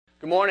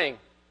Good morning.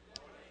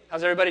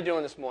 How's everybody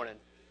doing this morning?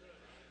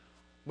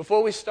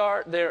 Before we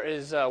start, there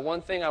is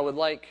one thing I would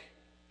like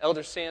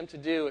Elder Sam to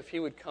do, if he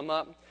would come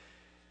up.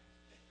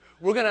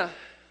 We're going to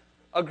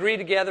agree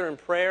together in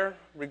prayer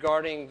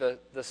regarding the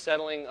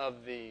settling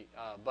of the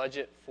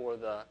budget for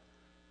the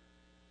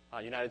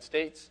United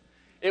States.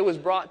 It was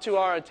brought to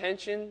our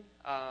attention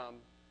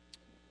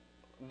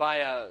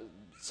by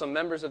some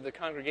members of the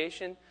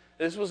congregation.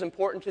 This was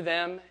important to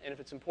them, and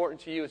if it's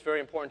important to you, it's very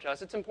important to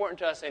us. It's important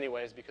to us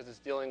anyways because it's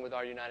dealing with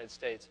our United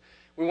States.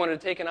 We wanted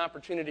to take an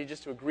opportunity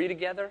just to agree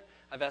together.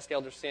 I've asked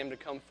Elder Sam to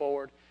come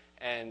forward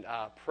and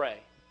pray.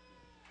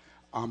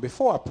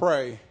 Before I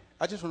pray,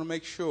 I just want to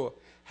make sure,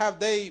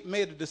 have they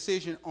made a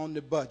decision on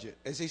the budget?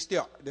 They're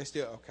still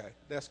okay,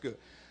 that's good.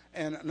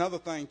 And another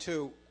thing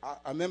too, I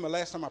remember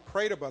last time I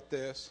prayed about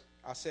this,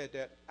 I said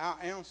that our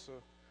answer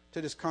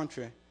to this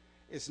country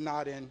is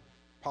not in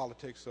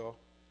politics or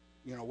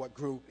what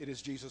group, it is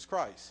Jesus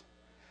Christ.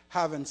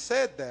 Having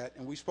said that,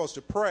 and we're supposed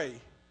to pray,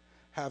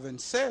 having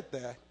said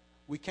that,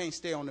 we can't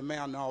stay on the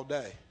mountain all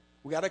day.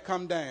 We got to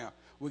come down.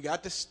 We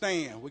got to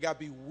stand. We got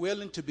to be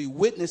willing to be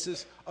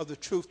witnesses of the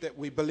truth that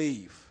we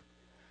believe.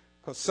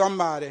 Because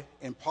somebody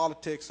in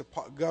politics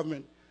or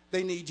government,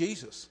 they need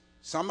Jesus.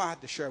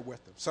 Somebody to share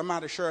with them.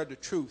 Somebody to share the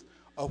truth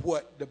of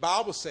what the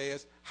Bible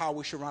says, how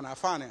we should run our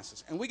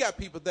finances. And we got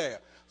people there.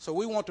 So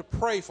we want to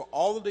pray for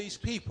all of these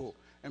people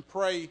and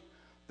pray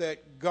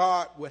that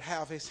God would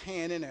have his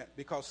hand in it,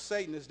 because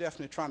Satan is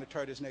definitely trying to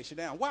tear this nation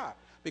down. Why?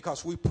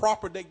 Because we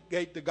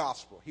propagate the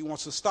gospel. He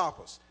wants to stop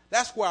us.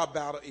 That's where our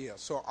battle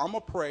is. So I'm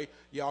going to pray.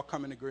 Y'all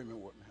come in agreement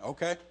with me,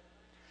 okay?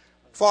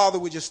 Father,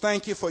 we just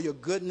thank you for your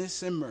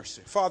goodness and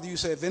mercy. Father, you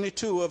said, if any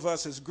two of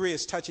us agree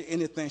as touching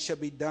anything shall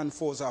be done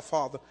for us, our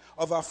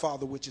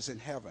Father which is in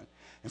heaven.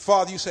 And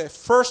Father, you said,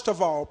 first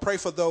of all, pray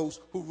for those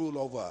who rule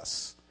over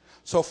us.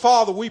 So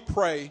Father, we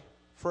pray,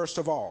 first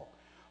of all,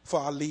 for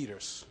our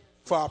leaders,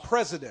 for our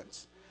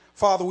presidents.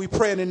 Father, we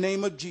pray in the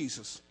name of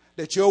Jesus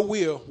that your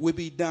will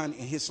be done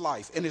in his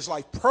life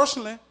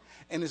personally,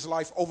 and his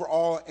life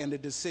overall, and the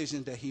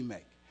decisions that he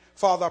make.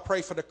 Father, I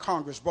pray for the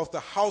Congress, both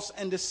the House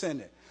and the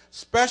Senate,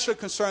 especially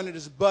concerning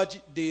this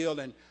budget deal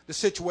and the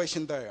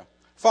situation there.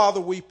 Father,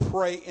 we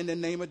pray in the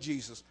name of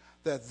Jesus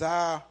that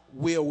thy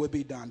will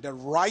be done, that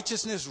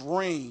righteousness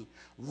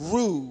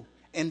rule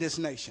in this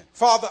nation.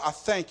 Father, I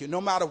thank you.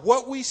 No matter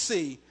what we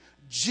see,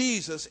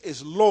 Jesus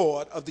is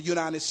Lord of the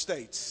United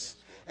States.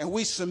 And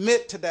we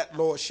submit to that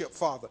lordship,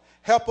 Father.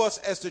 Help us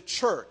as the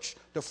church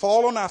to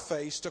fall on our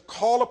face, to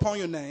call upon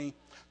your name,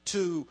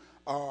 to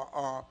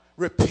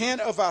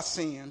repent of our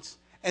sins,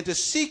 and to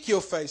seek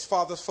your face,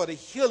 Father, for the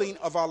healing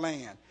of our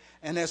land.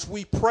 And as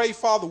we pray,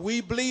 Father,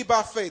 we believe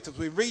by faith, as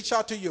we reach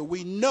out to you,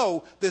 we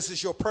know this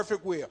is your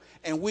perfect will.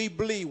 And we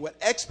believe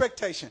with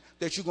expectation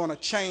that you're going to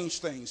change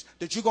things,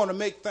 that you're going to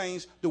make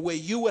things the way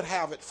you would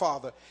have it,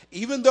 Father.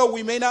 Even though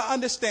we may not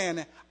understand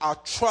it, our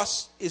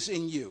trust is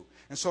in you.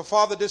 And so,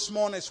 Father, this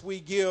morning as we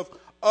give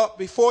up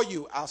before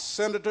you our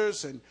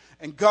senators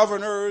and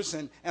governors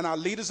and our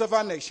leaders of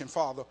our nation,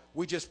 Father,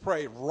 we just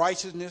pray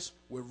righteousness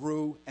will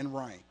rule and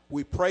reign.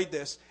 We pray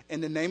this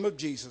in the name of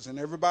Jesus. And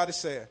everybody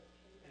said,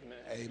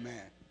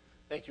 Amen.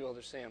 Thank you,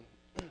 Elder Sam.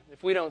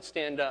 If we don't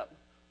stand up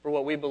for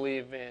what we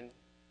believe in,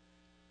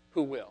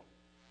 who will?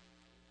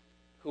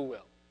 Who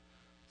will?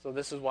 So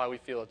this is why we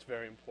feel it's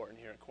very important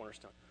here at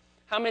Cornerstone.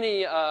 How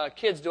many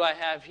kids do I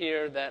have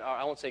here that are,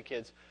 I won't say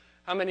kids,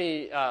 how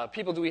many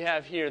people do we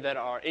have here that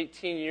are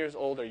 18 years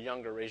old or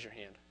younger? Raise your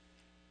hand.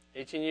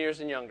 18 years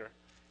and younger.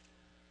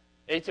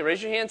 18,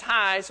 raise your hands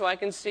high so I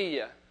can see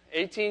you.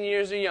 18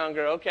 years or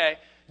younger, okay.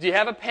 Do you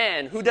have a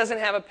pen? Who doesn't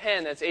have a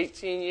pen that's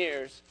 18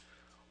 years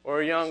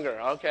or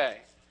younger? Okay.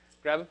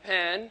 Grab a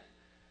pen.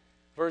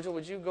 Virgil,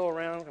 would you go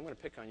around? I'm going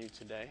to pick on you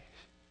today.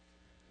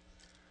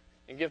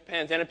 And give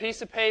pens. And a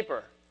piece of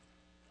paper.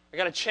 I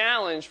got a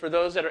challenge for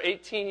those that are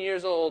 18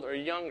 years old or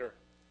younger.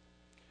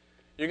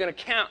 You're going to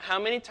count how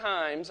many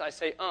times I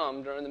say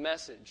during the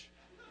message.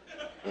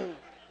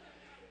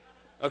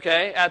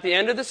 Okay? At the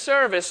end of the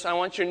service, I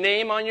want your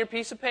name on your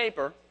piece of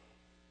paper.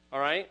 All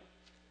right?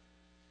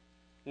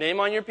 Name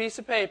on your piece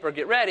of paper.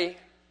 Get ready.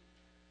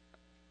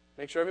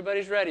 Make sure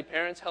everybody's ready.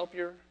 Parents, help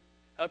your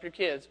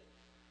kids.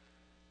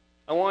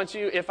 I want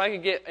you, if I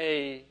could get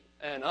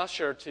an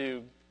usher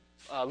to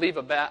leave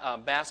a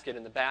basket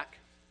in the back.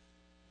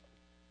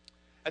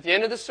 At the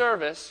end of the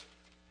service,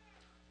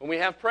 when we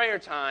have prayer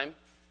time,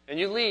 and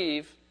you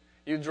leave,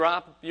 you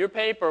drop your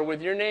paper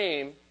with your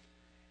name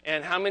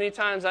and how many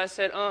times I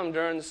said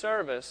during the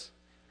service,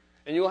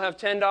 and you will have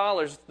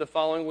 $10 the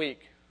following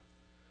week.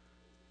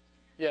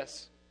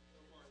 Yes.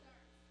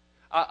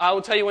 I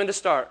will tell you when to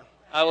start.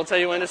 I will tell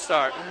you when to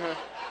start.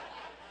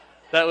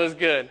 That was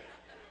good.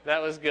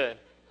 That was good.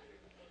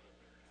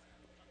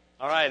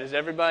 All right, does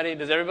everybody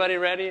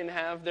ready and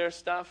have their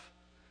stuff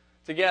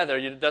together?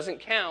 It doesn't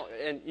count,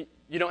 and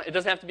it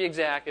doesn't have to be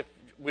exact. If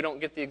we don't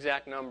get the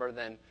exact number,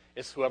 then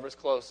it's whoever's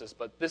closest.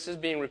 But this is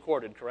being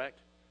recorded, correct?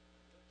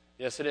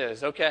 Yes, it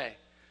is. Okay.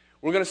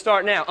 We're going to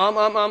start now.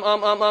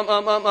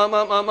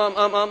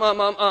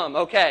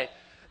 Okay.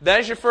 That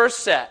is your first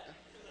set.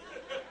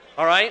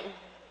 All right?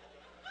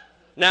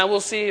 Now we'll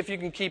see if you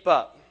can keep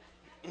up.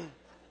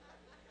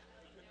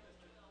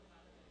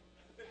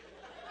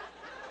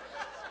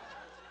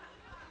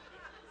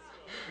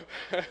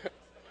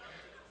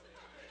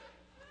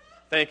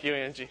 Thank you,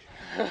 Angie.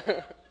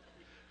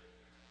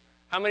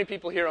 How many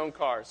people here own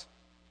cars?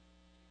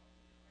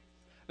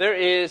 There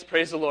is,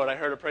 praise the Lord. I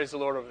heard a praise the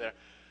Lord over there.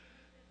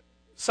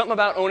 Something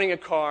about owning a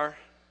car.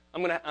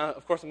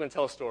 Of course, I'm going to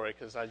tell a story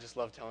because I just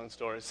love telling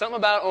stories. Something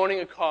about owning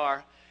a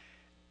car.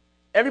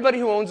 Everybody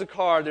who owns a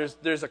car,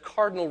 there's a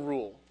cardinal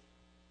rule.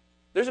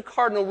 There's a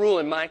cardinal rule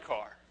in my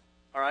car,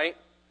 all right?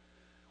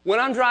 When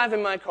I'm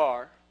driving my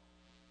car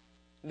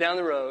down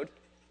the road,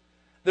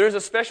 there's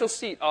a special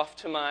seat off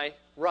to my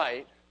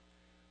right.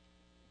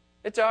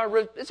 It's our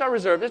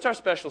reserve. It's our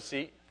special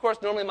seat. Of course,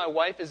 normally my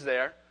wife is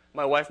there.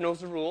 My wife knows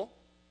the rule,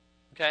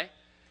 okay?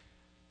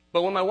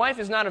 But when my wife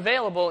is not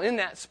available in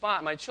that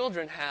spot, my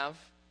children have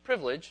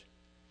privilege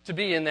to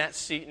be in that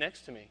seat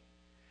next to me.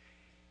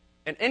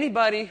 And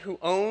anybody who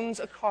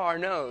owns a car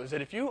knows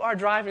that if you are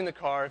driving the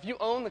car, if you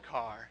own the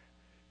car,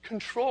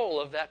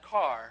 control of that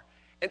car,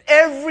 and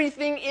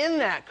everything in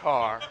that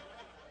car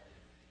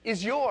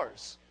is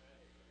yours.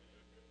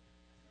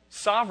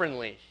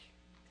 Sovereignly.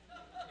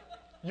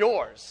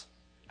 Yours.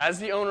 As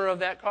the owner of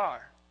that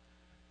car.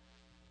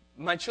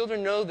 My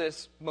children know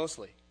this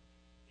mostly.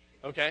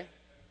 Okay?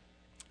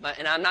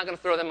 And I'm not going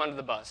to throw them under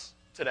the bus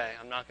today.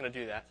 I'm not going to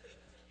do that.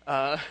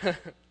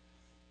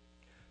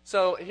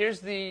 So here's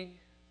the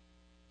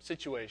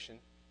situation.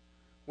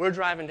 We're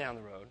driving down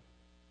the road,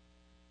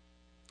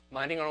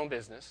 minding our own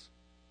business.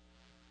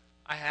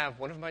 I have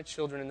one of my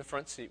children in the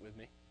front seat with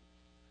me.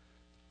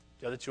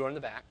 The other two are in the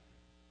back.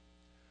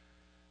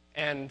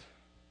 And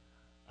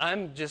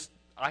I'm just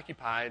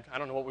occupied. I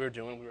don't know what we were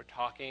doing. We were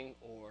talking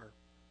or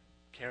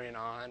carrying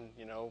on,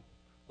 a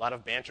lot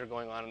of banter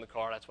going on in the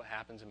car. That's what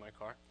happens in my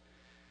car.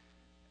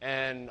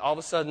 And all of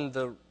a sudden,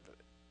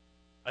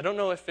 I don't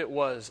know if it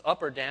was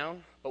up or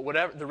down, but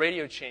the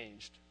radio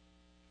changed.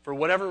 For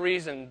whatever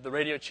reason, the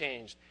radio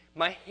changed.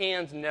 My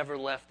hands never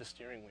left the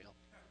steering wheel.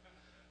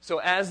 So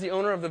as the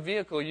owner of the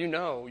vehicle,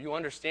 you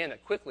understand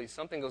that quickly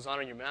something goes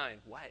on in your mind.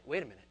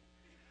 Wait a minute.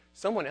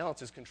 Someone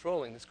else is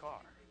controlling this car.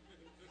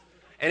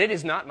 And it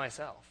is not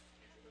myself.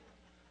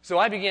 So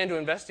I began to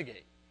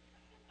investigate.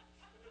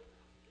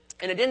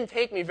 And it didn't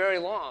take me very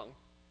long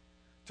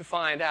to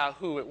find out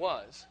who it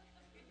was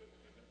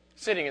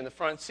sitting in the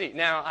front seat.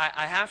 Now,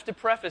 I have to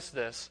preface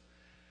this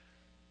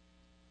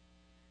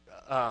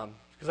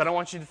because I don't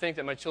want you to think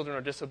that my children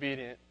are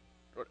disobedient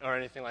or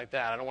anything like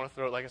that. I don't want to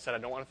throw, like I said, I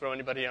don't want to throw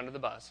anybody under the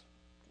bus.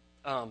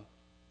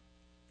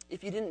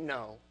 If you didn't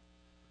know,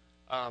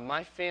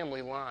 my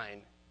family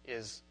line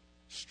is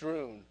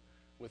strewn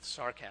with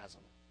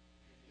sarcasm.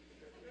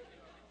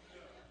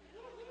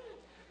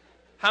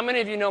 How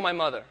many of you know my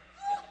mother?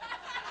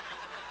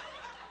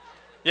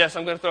 Yes,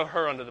 I'm going to throw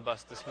her under the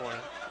bus this morning.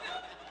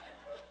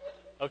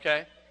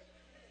 Okay?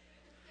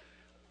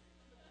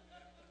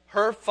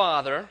 Her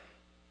father,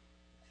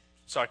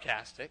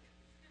 sarcastic.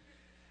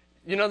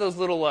 You know those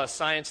little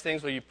science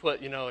things where you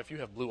put, if you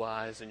have blue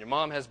eyes and your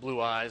mom has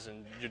blue eyes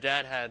and your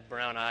dad had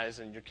brown eyes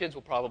and your kids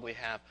will probably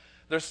have,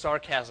 there's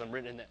sarcasm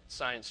written in that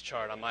science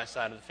chart on my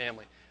side of the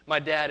family. My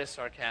dad is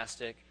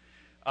sarcastic.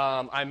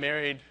 I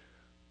married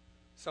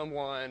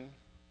someone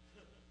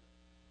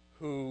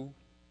who,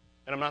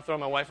 and I'm not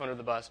throwing my wife under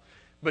the bus,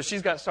 but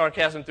she's got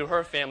sarcasm through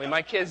her family.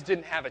 My kids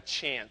didn't have a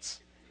chance.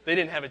 They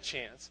didn't have a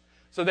chance.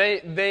 So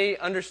they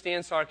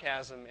understand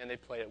sarcasm and they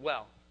play it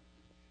well.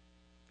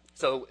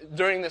 So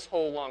during this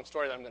whole long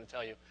story that I'm going to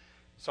tell you,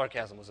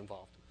 sarcasm was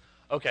involved.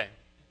 Okay,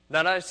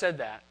 now that I've said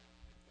that,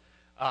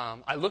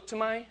 I look to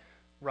my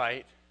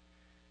right,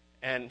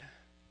 and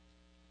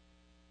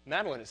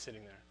Madeline is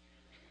sitting there.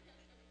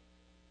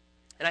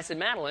 And I said,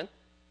 Madeline,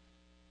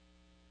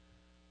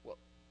 well,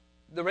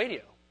 the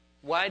radio,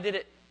 why did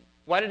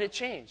it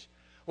change?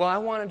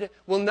 Well,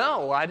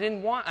 no, I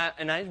didn't want,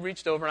 and I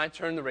reached over and I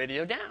turned the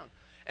radio down.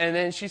 And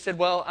then she said,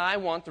 well, I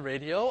want the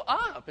radio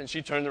up. And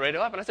she turned the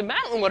radio up. And I said,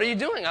 Madeline, what are you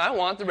doing? I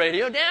want the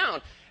radio down.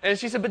 And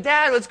she said, but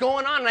Dad, what's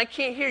going on? And I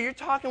can't hear. You're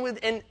talking with,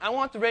 and I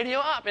want the radio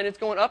up. And it's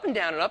going up and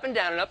down and up and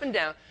down and up and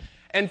down.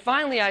 And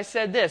finally I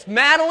said this,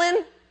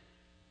 Madeline,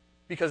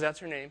 because that's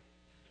her name.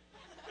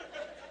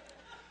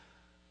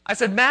 I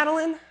said,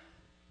 Madeline,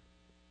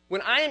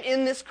 when I am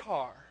in this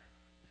car,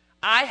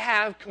 I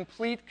have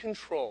complete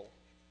control.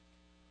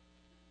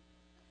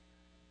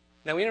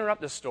 Now, we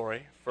interrupt this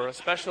story for a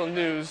special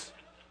news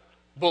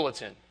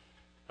bulletin,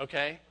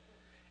 okay?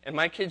 And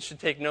my kids should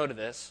take note of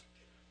this,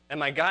 and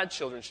my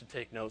godchildren should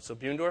take note, so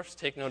Buendorfs,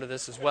 take note of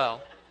this as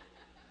well.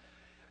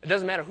 It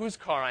doesn't matter whose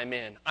car I'm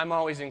in, I'm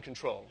always in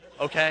control,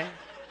 okay?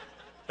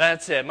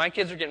 That's it. My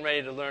kids are getting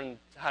ready to learn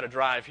how to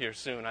drive here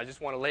soon. I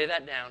just want to lay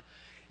that down.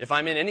 If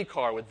I'm in any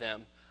car with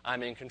them,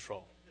 I'm in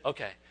control.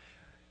 Okay,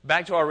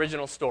 back to our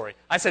original story.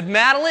 I said,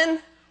 Madeline,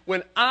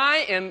 when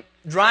I am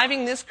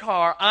driving this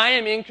car, I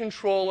am in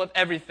control of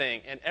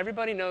everything. And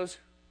everybody knows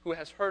who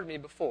has heard me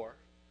before.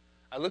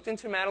 I looked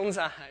into Madeline's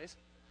eyes,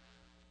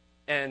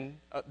 and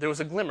there was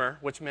a glimmer,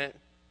 which meant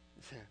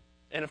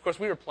And, of course,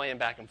 we were playing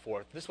back and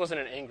forth. This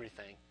wasn't an angry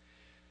thing.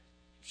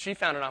 She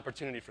found an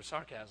opportunity for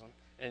sarcasm.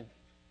 And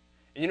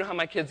you know how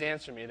my kids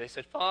answer me? They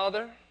said,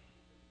 Father,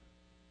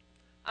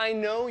 I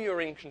know you're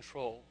in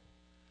control,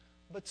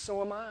 but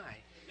so am I.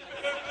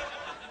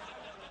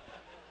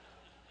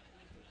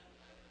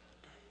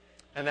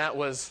 And it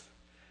was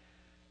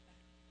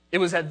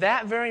at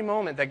that very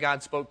moment that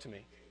God spoke to me.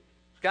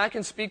 God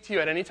can speak to you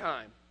at any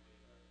time,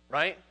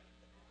 right?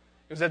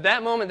 It was at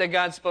that moment that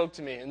God spoke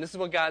to me, and this is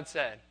what God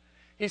said.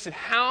 He said,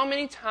 how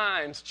many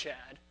times,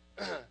 Chad,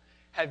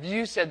 have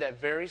you said that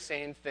very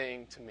same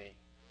thing to me?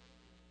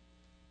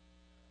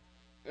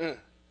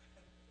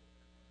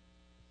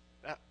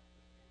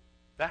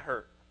 That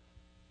hurt.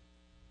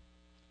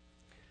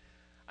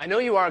 I know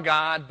you are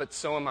God, but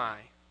so am I.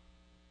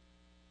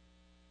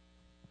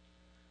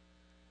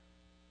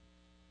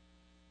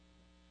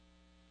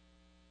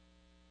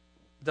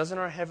 Doesn't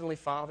our Heavenly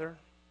Father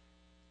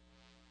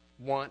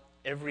want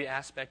every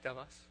aspect of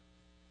us?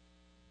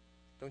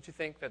 Don't you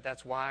think that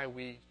that's why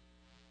we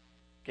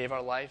gave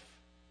our life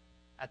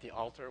at the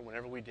altar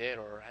whenever we did,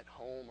 or at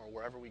home, or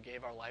wherever we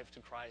gave our life to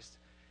Christ?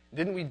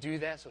 Didn't we do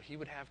that so He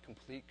would have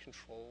complete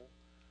control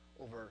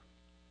over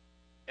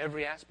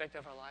every aspect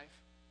of our life?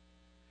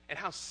 And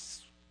how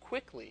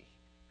quickly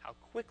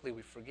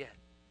we forget.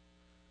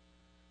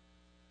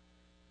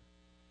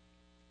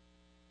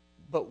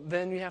 But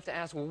then you have to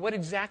ask, well, what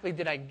exactly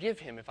did I give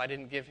Him if I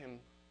didn't give Him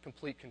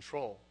complete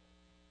control?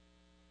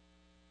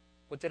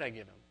 What did I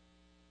give Him?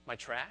 My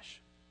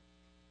trash?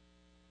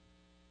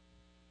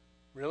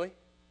 Really?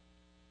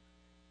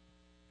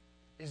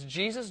 Is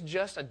Jesus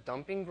just a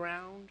dumping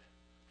ground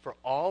for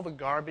all the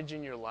garbage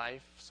in your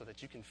life so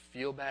that you can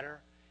feel better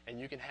and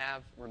you can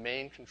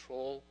remain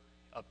control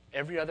of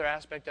every other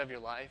aspect of your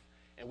life,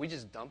 and we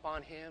just dump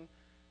on Him?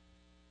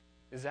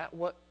 Is that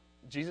what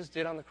Jesus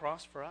did on the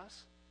cross for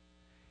us?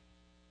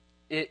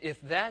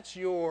 If that's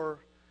your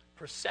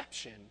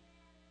perception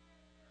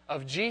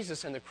of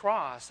Jesus and the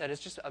cross, that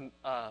it's just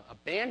a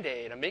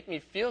Band-Aid, a make me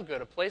feel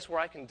good, a place where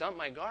I can dump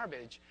my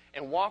garbage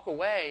and walk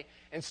away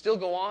and still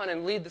go on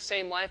and lead the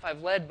same life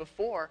I've led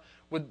before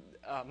with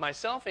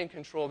myself in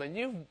control, then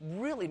you've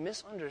really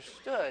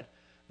misunderstood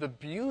the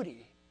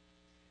beauty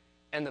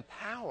and the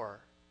power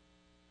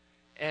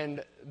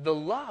and the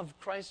love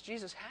Christ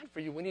Jesus had for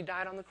you when He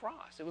died on the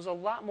cross. It was a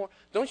lot more.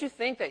 Don't you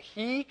think that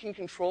He can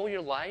control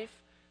your life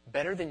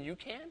better than you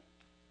can?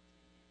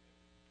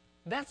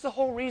 That's the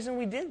whole reason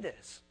we did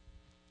this.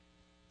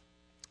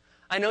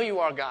 I know you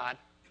are God,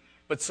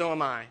 but so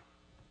am I.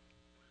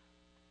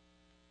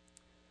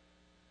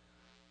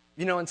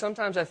 You know, and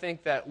sometimes I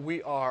think that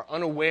we are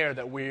unaware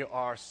that we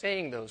are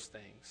saying those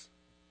things.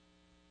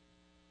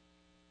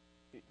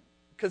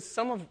 Because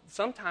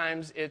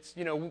sometimes it's,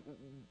 you know,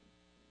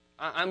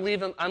 I'm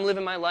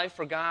living my life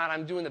for God.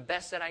 I'm doing the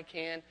best that I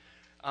can.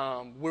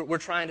 We're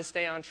trying to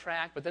stay on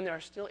track. But then there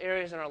are still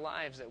areas in our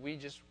lives that we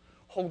just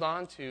hold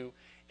on to,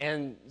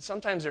 and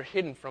sometimes they're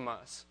hidden from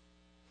us.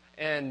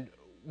 And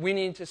we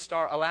need to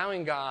start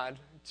allowing God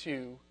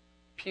to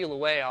peel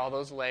away all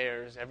those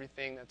layers,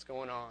 everything that's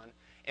going on,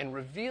 and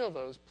reveal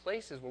those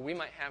places where we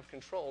might have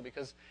control.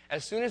 Because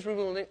as soon as we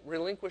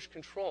relinquish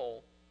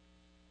control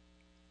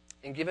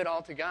and give it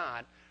all to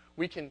God,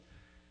 we've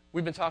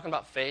been talking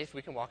about faith.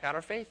 We can walk out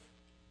our faith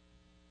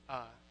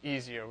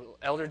easier.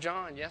 Elder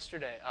John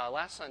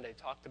last Sunday,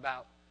 talked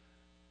about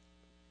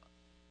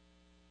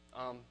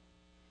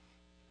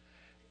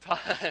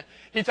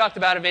he talked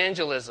about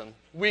evangelism.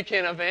 We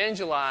can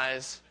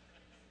evangelize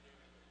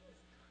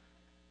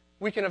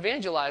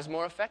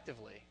more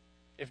effectively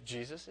if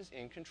Jesus is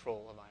in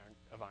control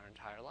of our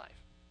entire life.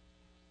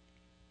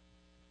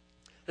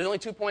 There's only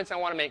 2 points I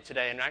want to make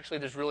today, and actually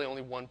there's really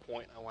only 1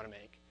 point I want to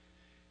make.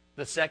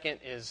 The second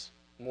is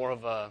more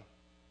of a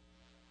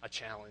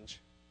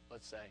challenge,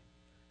 let's say,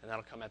 and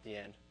that'll come at the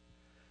end.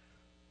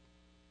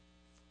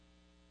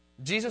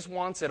 Jesus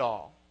wants it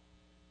all.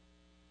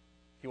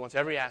 He wants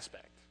every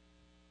aspect.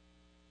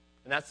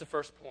 And that's the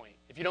first point.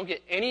 If you don't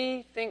get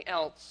anything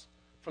else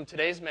from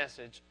today's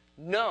message,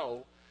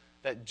 know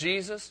that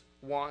Jesus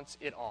wants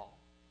it all.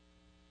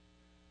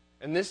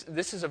 And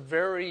this is a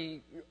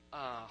very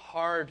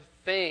hard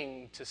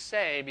thing to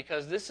say,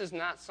 because this is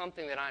not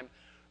something that I'm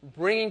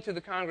bringing to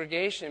the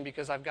congregation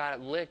because I've got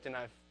it licked and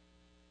I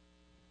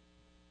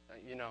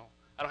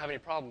don't have any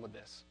problem with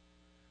this.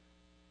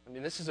 I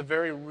mean, this is a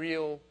very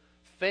real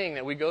thing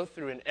that we go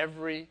through in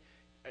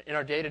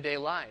our day-to-day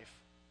life.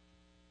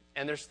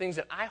 And there's things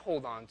that I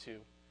hold on to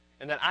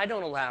and that I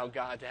don't allow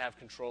God to have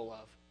control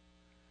of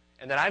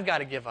and that I've got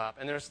to give up.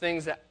 And there's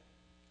things that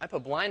I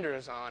put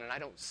blinders on and I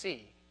don't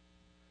see.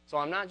 So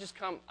I'm not just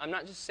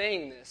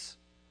saying this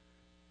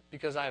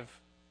because I've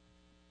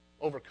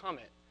overcome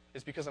it.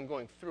 It's because I'm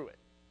going through it.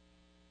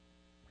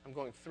 I'm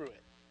going through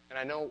it. And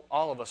I know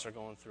all of us are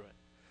going through it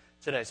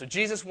today. So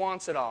Jesus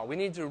wants it all. We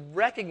need to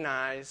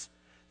recognize,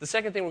 the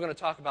second thing we're going to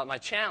talk about, my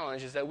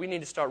challenge, is that we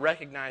need to start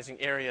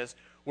recognizing areas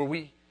where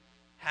we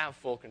have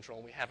full control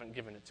and we haven't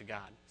given it to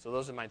God. So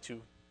those are my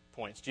 2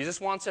 points. Jesus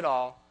wants it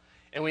all,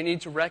 and we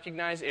need to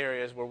recognize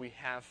areas where we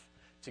have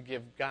to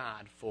give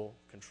God full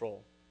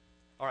control.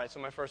 All right, so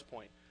my first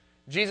point.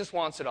 Jesus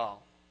wants it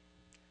all.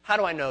 How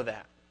do I know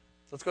that?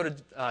 Let's go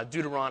to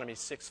Deuteronomy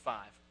 6:5.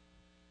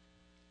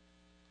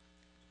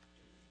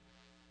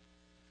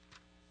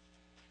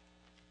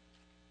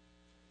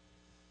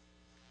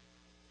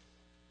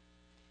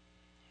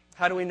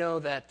 How do we know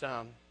that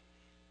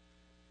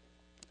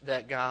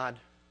that God,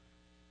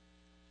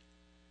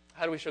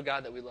 how do we show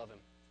God that we love Him?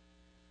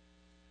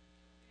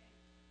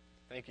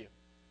 Thank you.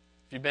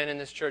 If you've been in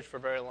this church for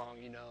very long,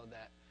 you know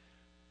that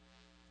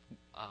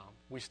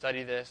we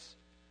study this,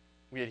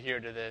 we adhere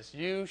to this.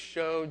 You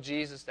show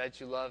Jesus that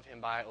you love Him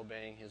by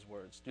obeying His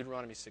words.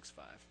 Deuteronomy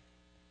 6:5.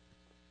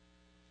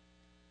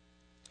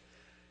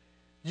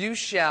 You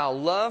shall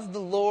love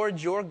the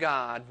Lord your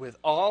God with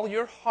all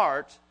your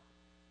heart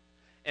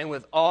and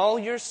with all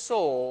your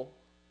soul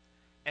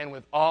and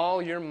with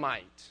all your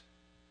might.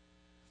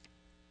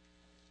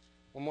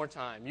 One more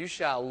time. You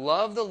shall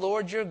love the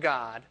Lord your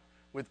God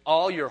with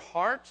all your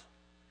heart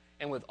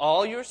and with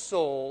all your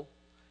soul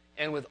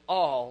and with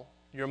all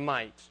your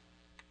might.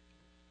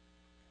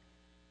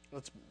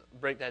 Let's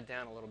break that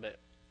down a little bit.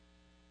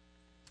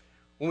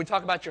 When we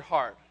talk about your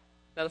heart,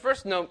 now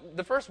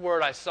the first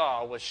word I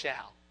saw was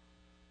shall.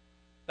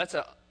 That's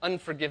an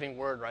unforgiving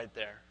word right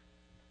there.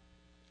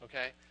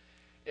 Okay?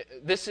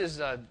 This is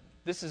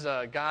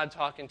God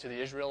talking to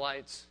the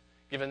Israelites,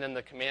 giving them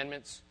the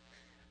commandments.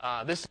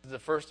 This is the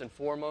first and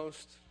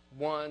foremost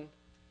one.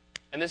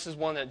 And this is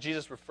one that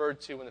Jesus referred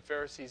to when the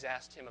Pharisees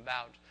asked Him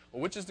about,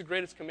 well, which is the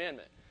greatest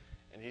commandment?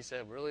 And He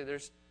said, really,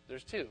 there's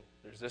two.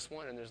 There's this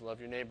one, and there's love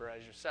your neighbor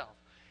as yourself.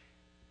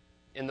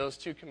 In those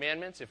two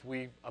commandments, if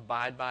we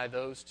abide by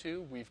those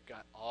two, we've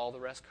got all the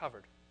rest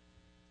covered.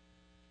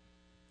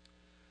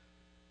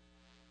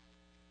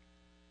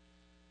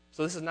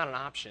 So this is not an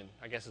option,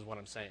 I guess is what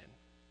I'm saying.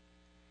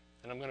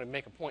 And I'm going to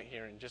make a point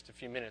here in just a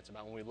few minutes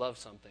about when we love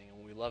something and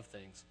when we love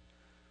things.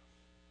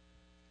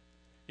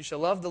 You shall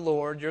love the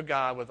Lord your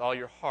God with all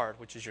your heart,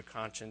 which is your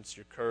conscience,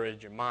 your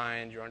courage, your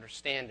mind, your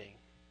understanding.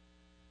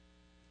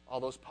 All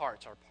those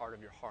parts are part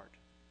of your heart.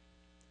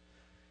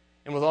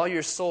 And with all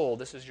your soul,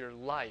 this is your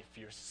life,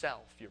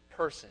 yourself, your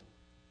person.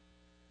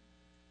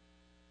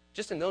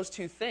 Just in those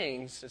two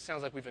things, it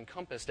sounds like we've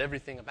encompassed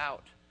everything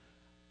about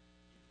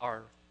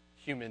our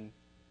human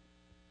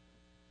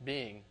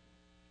being.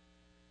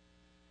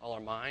 All our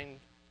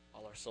mind,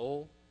 all our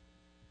soul.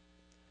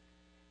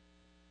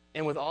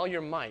 And with all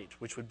your might,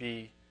 which would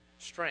be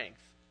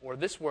strength, or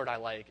this word I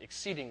like,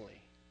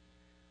 exceedingly.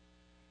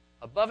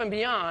 Above and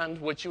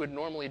beyond what you would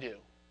normally do.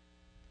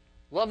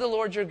 Love the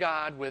Lord your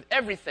God with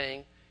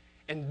everything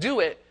and do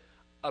it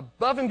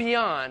above and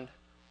beyond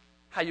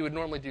how you would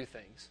normally do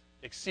things.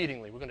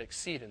 Exceedingly. We're going to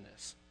exceed in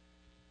this.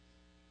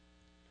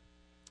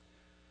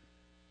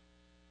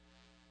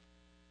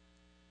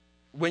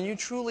 When you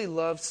truly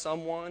love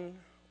someone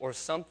or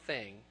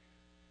something,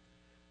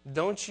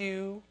 don't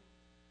you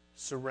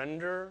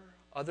surrender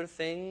other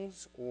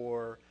things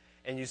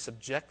and you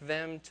subject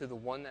them to the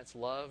one that's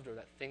loved or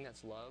that thing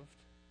that's loved?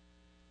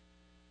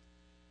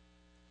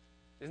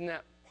 Isn't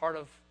that part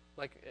of,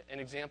 like, an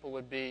example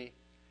would be,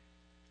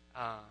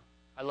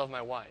 I love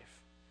my wife.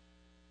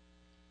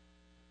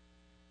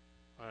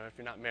 If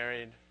you're not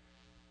married,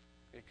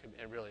 it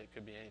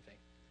could be anything.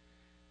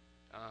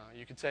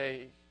 You could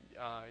say,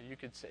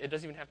 it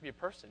doesn't even have to be a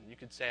person. You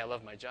could say, I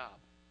love my job.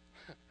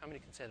 How many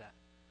can say that?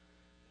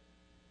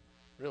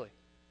 Really?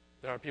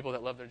 There are people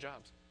that love their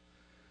jobs.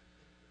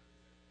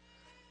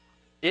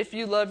 If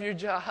you love your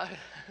job,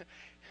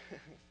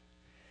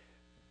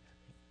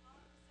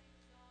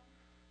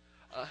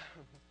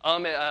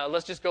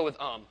 let's just go with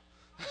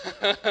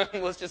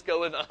Let's just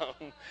go with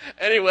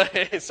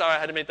Anyway, sorry, I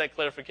had to make that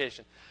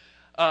clarification.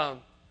 That's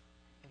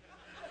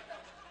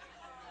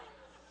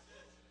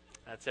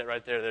it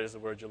right there. There's the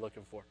word you're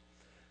looking for.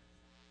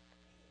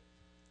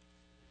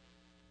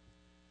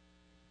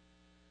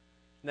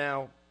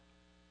 Now,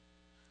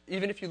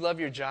 even if you love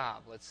your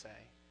job, let's say,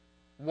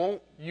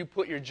 won't you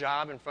put your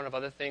job in front of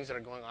other things that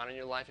are going on in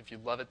your life if you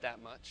love it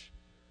that much?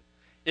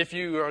 If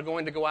you are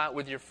going to go out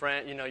with your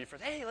friend, your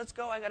friends, hey, let's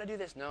go, I got to do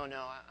this. No,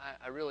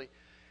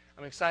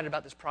 I'm excited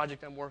about this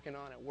project I'm working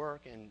on at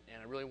work, and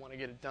I really want to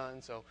get it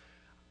done, so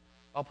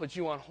I'll put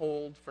you on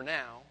hold for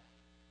now,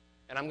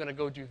 and I'm going to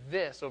go do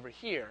this over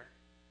here,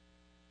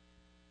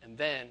 and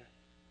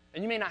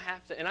you may not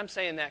have to, and I'm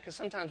saying that because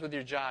sometimes with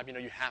your job,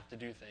 you have to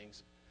do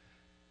things.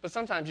 But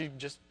sometimes you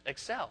just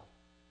excel.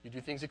 You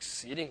do things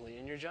exceedingly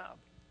in your job.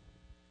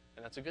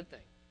 And that's a good thing.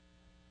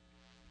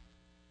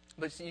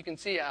 But you can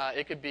see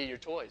it could be your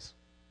toys.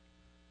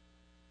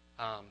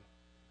 And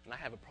I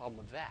have a problem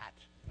with that.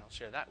 And I'll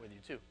share that with you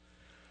too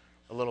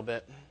a little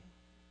bit.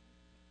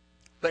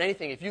 But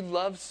anything, if you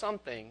love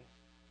something,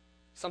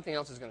 something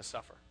else is going to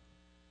suffer.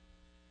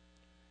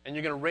 And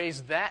you're going to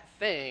raise that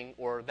thing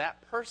or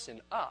that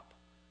person up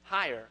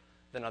higher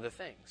than other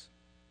things.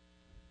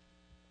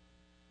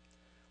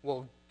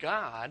 Well,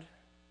 God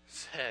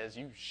says,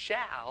 you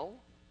shall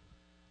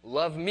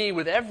love me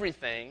with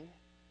everything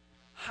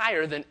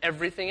higher than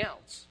everything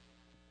else.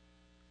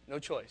 No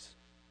choice.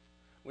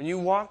 when you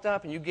walked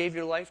up and you gave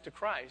your life to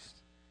Christ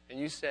and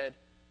you said,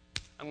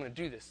 I'm going to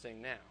do this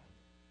thing now,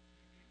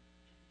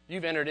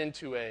 you've entered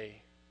into a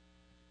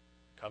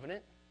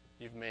covenant.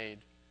 You've made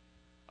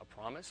a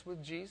promise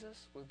with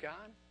Jesus, with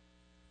God.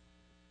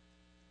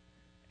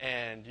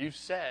 And you've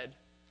said,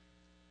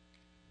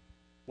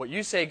 what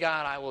you say,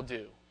 God, I will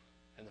do.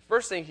 And the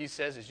first thing he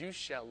says is, you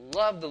shall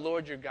love the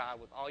Lord your God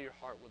with all your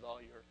heart, with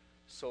all your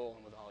soul,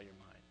 and with all your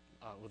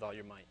mind, with all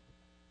your might.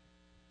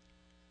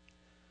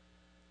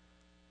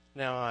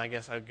 Now, I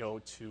guess I'd go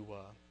to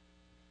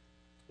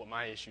what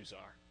my issues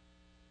are,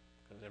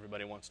 because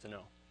everybody wants to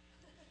know.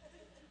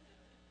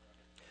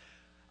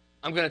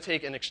 I'm going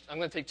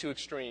to take two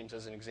extremes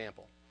as an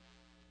example.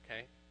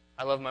 Okay?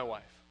 I love my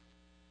wife.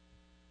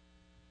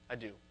 I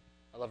do.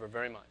 I love her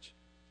very much.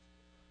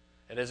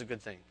 It is a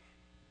good thing,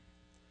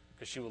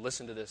 because she will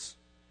listen to this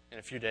in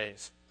a few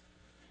days.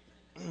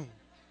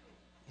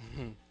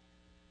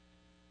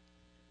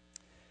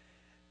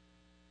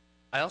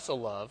 I also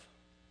love.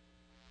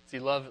 See,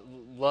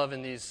 love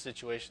in these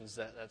situations,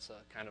 that's a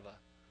kind of a.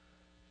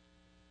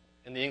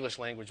 In the English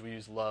language, we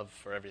use love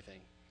for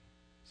everything,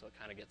 so it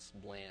kind of gets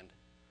bland.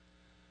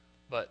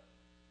 But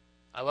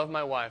I love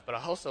my wife, but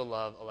I also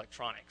love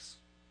electronics.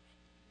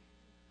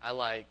 I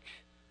like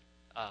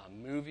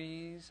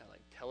movies. I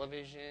like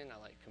television.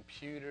 I like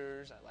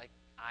computers. I like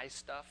eye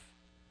stuff.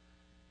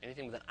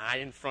 Anything with an eye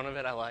in front of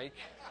it, I like.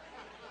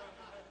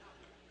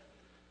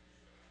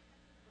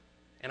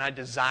 And I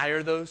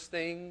desire those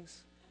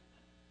things,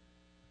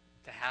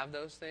 to have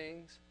those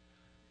things.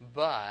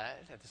 But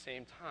at the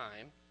same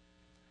time,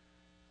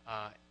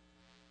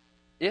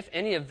 if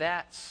any of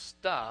that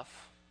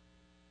stuff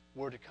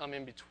were to come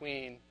in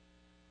between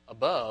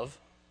above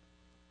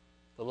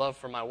the love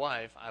for my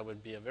wife, I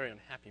would be a very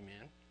unhappy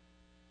man.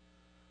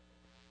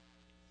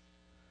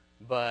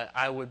 But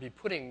I would be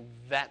putting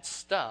that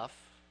stuff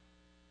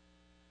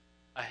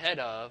ahead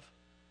of,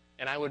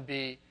 and I would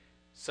be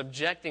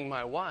subjecting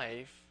my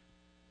wife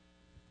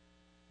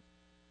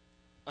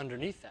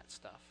underneath that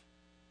stuff.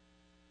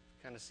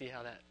 Kind of see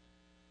how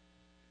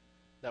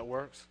that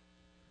works?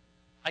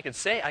 I could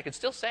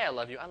still say I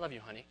love you,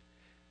 honey.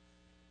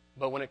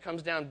 But when it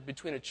comes down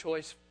between a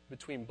choice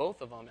between both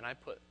of them, and I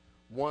put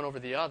one over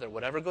the other,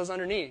 whatever goes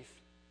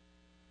underneath,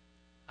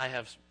 I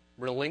have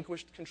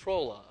relinquished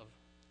control of,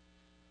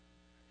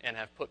 and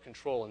have put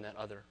control in that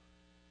other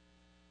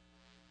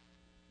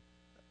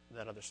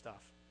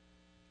stuff.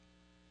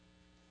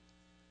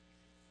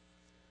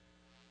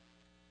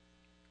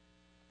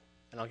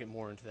 And I'll get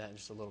more into that in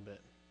just a little bit.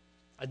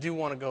 I do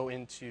want to go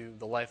into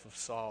the life of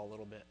Saul a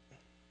little bit,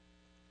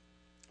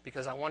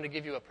 because I want to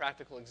give you a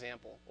practical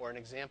example, or an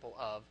example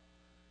of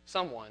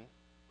someone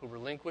who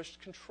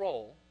relinquished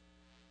control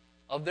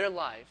of their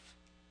life,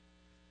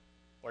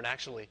 or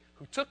actually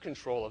who took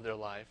control of their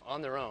life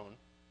on their own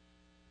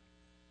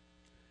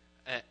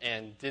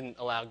and didn't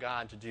allow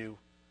God to do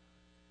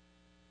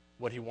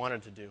what he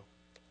wanted to do.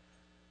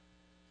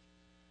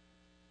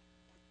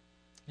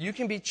 You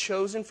can be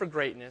chosen for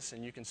greatness,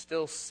 and you can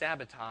still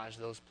sabotage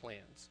those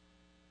plans.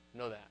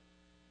 Know that.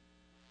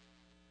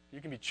 You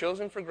can be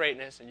chosen for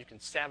greatness, and you can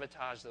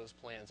sabotage those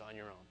plans on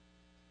your own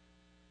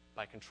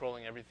by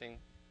controlling everything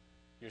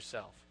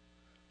yourself.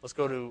 Let's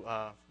go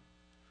to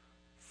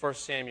 1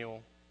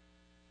 Samuel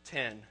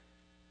 10. I'm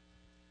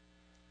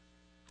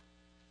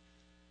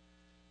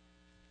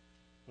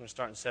going to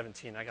start in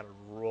 17. I got to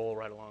roll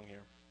right along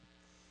here.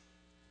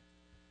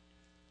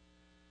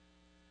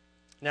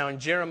 Now in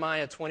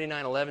Jeremiah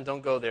 29:11,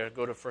 don't go there.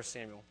 Go to 1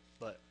 Samuel.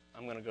 But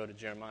I'm going to go to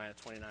Jeremiah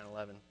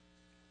 29:11.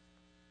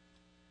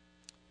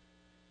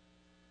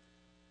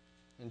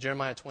 And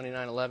Jeremiah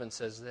 29:11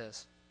 says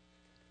this: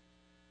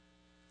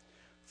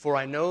 For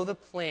I know the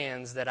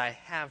plans that I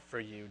have for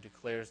you,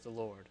 declares the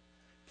Lord,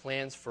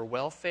 plans for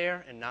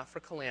welfare and not for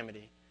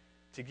calamity,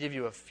 to give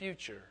you a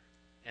future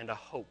and a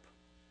hope.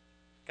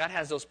 God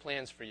has those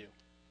plans for you.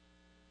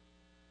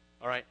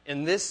 All right?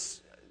 In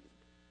this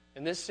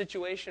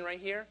situation right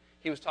here,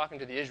 he was talking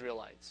to the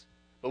Israelites.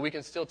 But we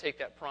can still take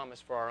that promise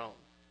for our own.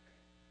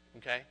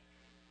 Okay?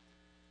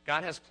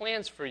 God has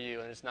plans for you,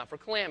 and it's not for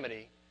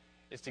calamity.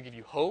 It's to give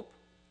you hope.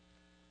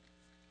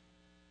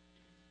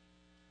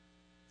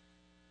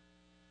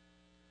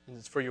 And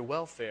it's for your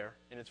welfare,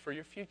 and it's for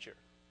your future.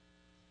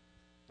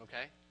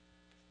 Okay?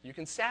 You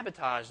can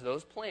sabotage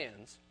those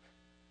plans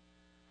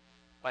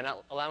by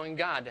not allowing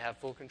God to have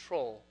full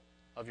control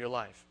of your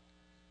life.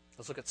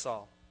 Let's look at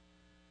Saul.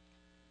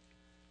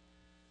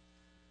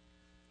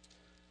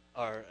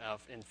 Or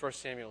in 1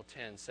 Samuel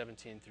 10,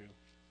 17 through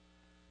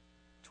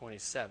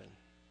 27. It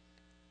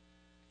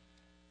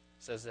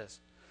says this: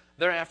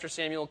 Thereafter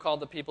Samuel called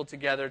the people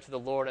together to the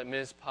Lord at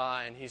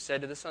Mizpah, and he said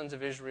to the sons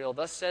of Israel,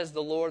 Thus says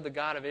the Lord, the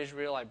God of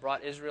Israel, I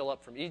brought Israel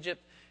up from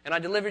Egypt, and I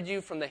delivered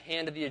you from the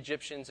hand of the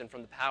Egyptians and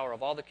from the power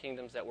of all the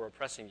kingdoms that were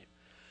oppressing you.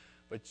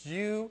 But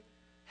you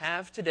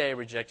have today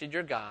rejected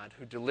your God,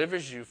 who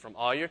delivers you from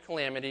all your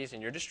calamities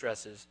and your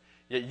distresses,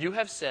 yet you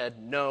have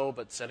said, No,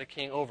 but set a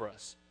king over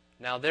us.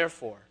 Now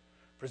therefore,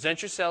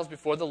 present yourselves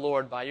before the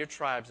Lord by your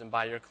tribes and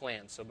by your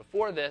clans. So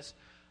before this,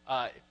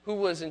 who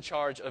was in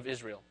charge of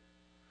Israel?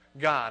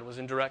 God was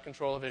in direct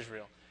control of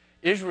Israel.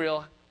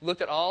 Israel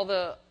looked at all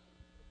the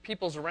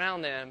peoples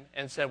around them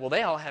and said, well,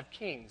 they all have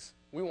kings.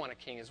 We want a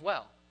king as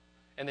well.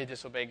 And they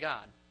disobeyed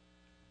God.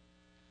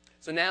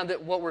 So now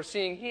that what we're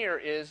seeing here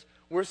is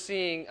we're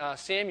seeing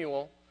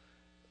Samuel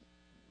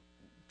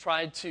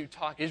tried to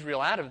talk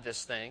Israel out of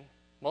this thing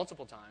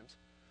multiple times.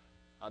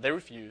 They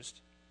refused.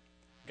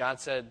 God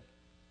said,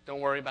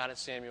 don't worry about it,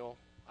 Samuel.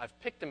 I've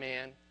picked a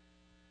man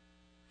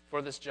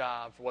for this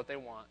job, for what they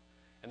want,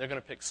 and they're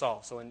going to pick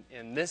Saul. So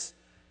in this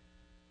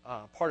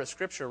part of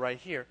Scripture right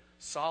here,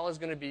 Saul is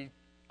going to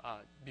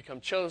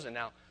become chosen.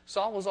 Now,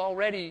 Saul was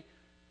already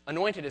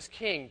anointed as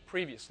king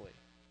previously.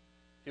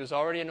 He was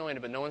already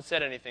anointed, but no one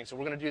said anything. So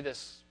we're going to do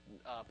this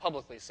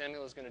publicly.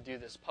 Samuel is going to do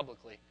this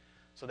publicly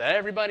so that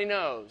everybody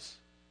knows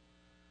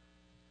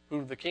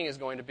who the king is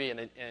going to be.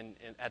 And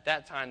at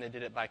that time, they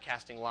did it by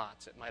casting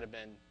lots. It might have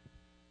been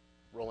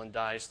rolling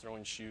dice,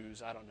 throwing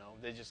shoes. I don't know.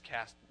 They just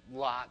cast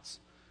lots,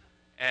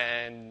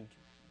 and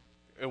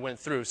it went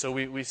through. So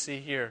we see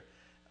here,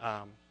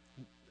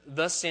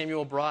 thus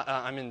Samuel brought,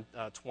 I'm in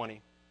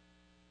 20.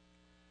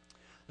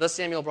 Thus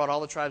Samuel brought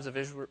all the tribes of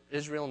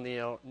Israel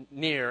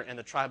near, and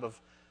the tribe of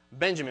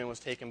Benjamin was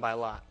taken by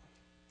Lot.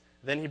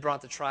 Then he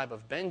brought the tribe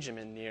of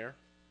Benjamin near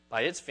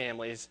by its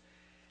families,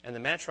 and the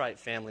Matrite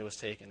family was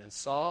taken. And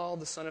Saul,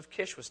 the son of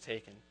Kish, was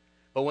taken.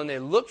 But when they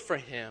looked for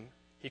him,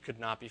 he could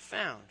not be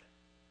found.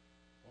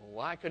 Well,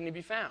 why couldn't he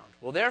be found?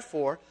 Well,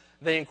 therefore,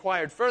 they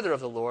inquired further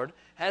of the Lord,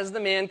 has the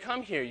man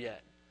come here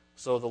yet?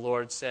 So the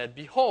Lord said,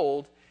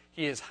 behold,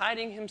 he is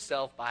hiding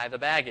himself by the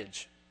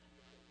baggage.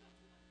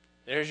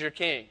 There's your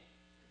king,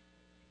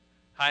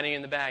 hiding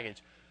in the baggage.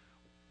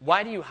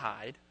 Why do you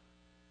hide?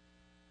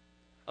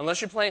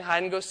 Unless you're playing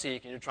hide and go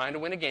seek and you're trying to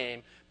win a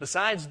game.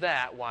 Besides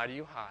that, why do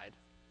you hide?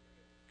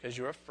 Because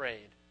you're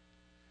afraid.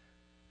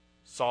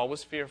 Saul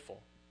was fearful.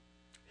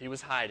 He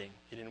was hiding.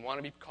 He didn't want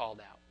to be called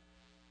out.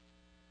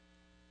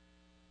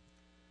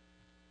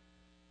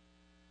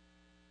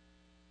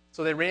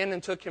 So they ran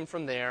and took him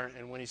from there,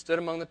 and when he stood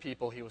among the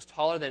people, he was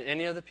taller than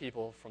any of the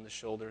people from the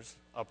shoulders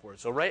upward.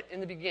 So right in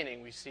the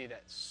beginning, we see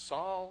that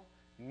Saul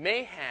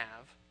may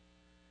have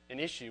an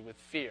issue with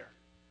fear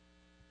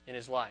in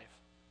his life.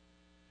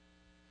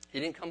 He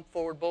didn't come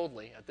forward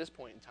boldly at this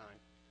point in time.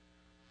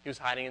 He was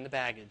hiding in the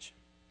baggage.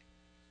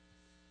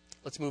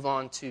 Let's move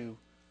on to,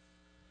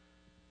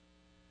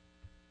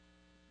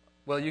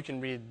 well, you can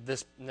read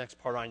this next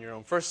part on your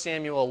own. 1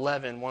 Samuel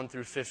 11, 1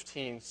 through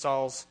 15,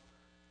 Saul's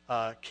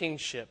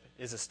kingship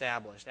is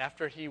established.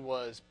 After he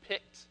was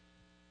picked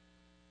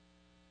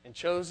and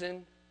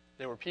chosen,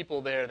 there were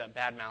people there that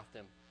badmouthed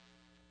him.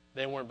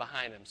 They weren't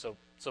behind him. So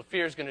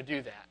fear is going to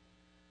do that.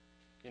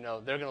 You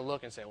know, they're going to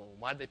look and say, well,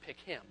 why'd they pick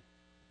him?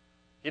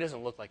 He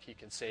doesn't look like he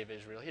can save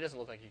Israel. He doesn't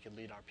look like he can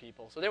lead our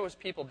people. So there was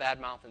people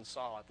badmouthing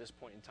Saul at this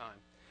point in time.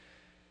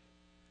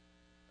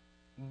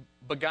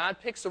 But God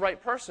picks the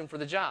right person for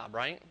the job,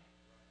 right?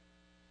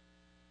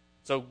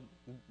 So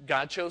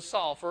God chose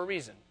Saul for a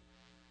reason,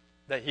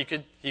 that he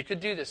could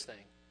do this thing.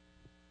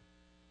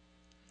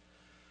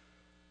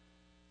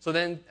 So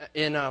then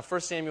in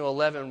 1 Samuel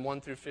 11,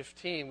 1 through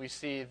 15, we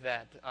see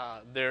that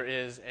there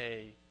is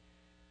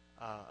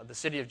the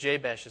city of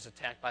Jabesh is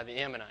attacked by the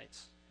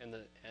Ammonites.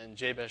 And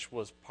Jabesh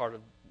was part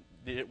of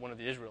one of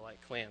the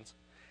Israelite clans.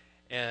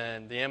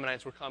 And the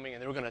Ammonites were coming,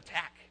 and they were going to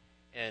attack.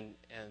 And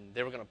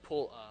they were going to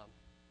pull...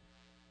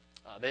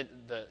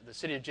 the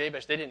city of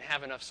Jabesh, they didn't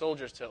have enough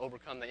soldiers to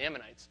overcome the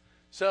Ammonites.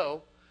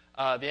 So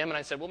the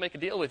Ammonites said, we'll make a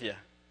deal with you.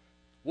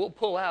 We'll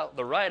pull out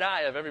the right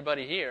eye of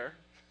everybody here,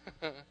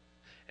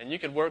 and you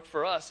can work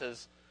for us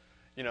as,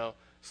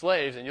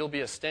 slaves, and you'll be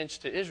a stench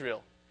to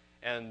Israel.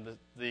 And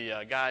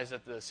the guys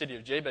at the city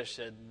of Jabesh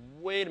said,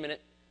 wait a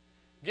minute,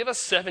 give us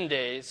 7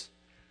 days.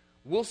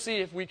 We'll see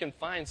if we can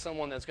find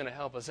someone that's going to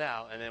help us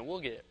out, and then we'll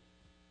get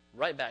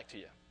right back to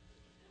you.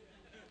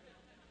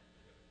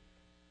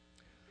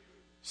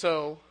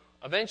 So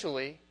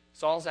eventually,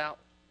 Saul's out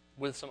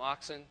with some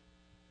oxen,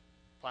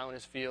 plowing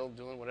his field,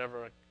 doing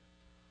whatever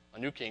a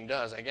new king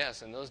does, I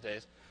guess, in those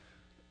days.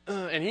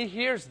 And he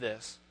hears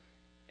this,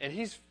 and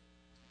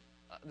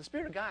the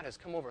Spirit of God has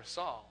come over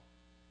Saul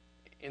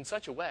in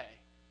such a way.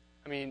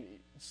 I mean,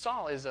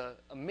 Saul is an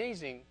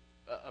amazing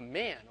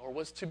man, or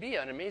was to be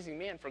an amazing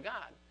man for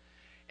God.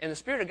 And the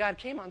Spirit of God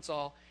came on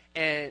Saul,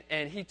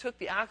 and he took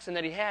the oxen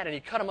that he had, and he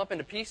cut them up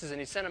into pieces, and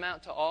he sent them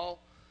out to all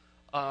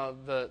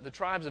the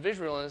tribes of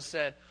Israel, and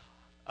said,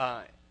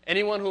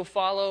 anyone who will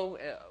follow,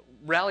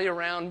 rally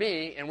around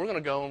me, and we're going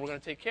to go and we're going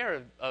to take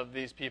care of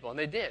these people. And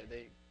they did.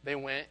 They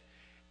went.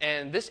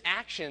 And this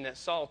action that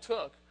Saul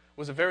took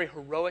was a very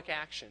heroic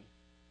action.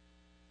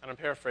 And I'm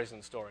paraphrasing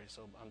the story,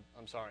 so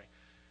I'm sorry,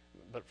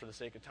 but for the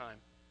sake of time.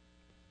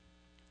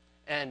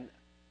 And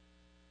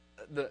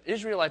the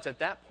Israelites at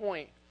that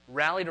point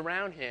rallied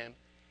around him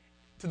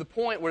to the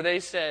point where they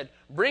said,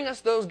 bring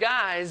us those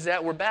guys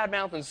that were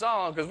bad-mouthing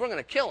Saul, because we're going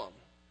to kill him,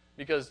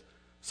 because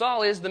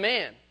Saul is the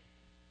man.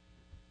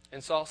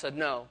 And Saul said,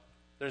 no,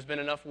 there's been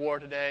enough war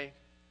today.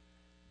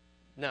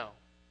 No,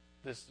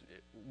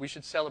 we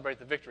should celebrate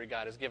the victory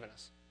God has given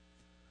us.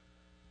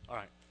 All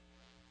right.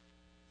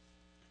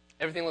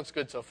 Everything looks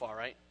good so far,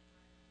 right?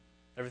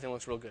 Everything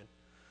looks real good.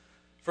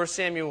 1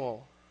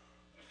 Samuel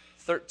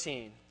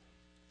 13,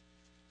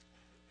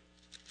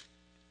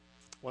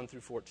 1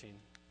 through 14.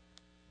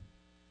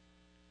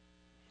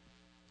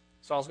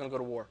 Saul's going to go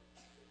to war.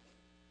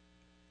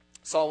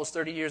 Saul was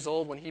 30 years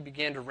old when he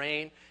began to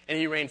reign, and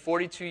he reigned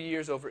 42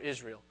 years over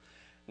Israel.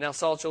 Now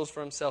Saul chose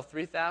for himself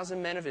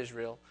 3,000 men of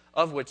Israel,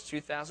 of which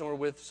 2,000 were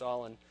with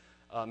Saul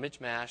in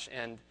Michmash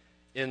and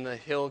in the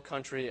hill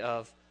country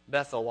of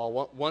Bethel,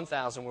 while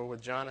 1,000 were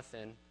with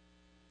Jonathan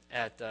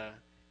at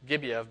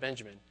Gibeah of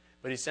Benjamin.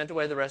 But he sent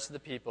away the rest of the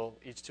people,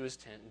 each to his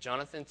tent.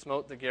 Jonathan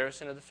smote the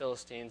garrison of the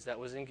Philistines that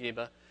was in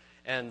Gibeah,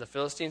 and the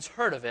Philistines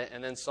heard of it.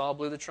 And then Saul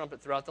blew the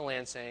trumpet throughout the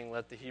land, saying,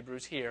 "Let the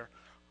Hebrews hear."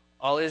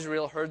 All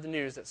Israel heard the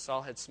news that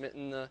Saul had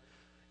smitten the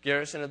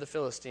garrison of the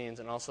Philistines,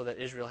 and also that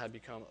Israel had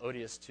become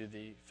odious to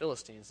the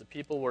Philistines. The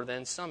people were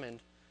then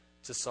summoned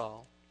to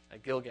Saul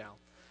at Gilgal.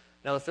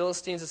 Now the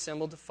Philistines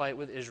assembled to fight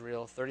with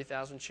Israel,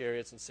 30,000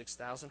 chariots and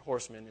 6,000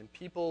 horsemen, and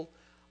people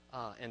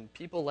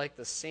like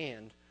the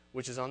sand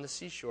which is on the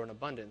seashore in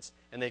abundance.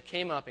 And they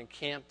came up and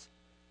camped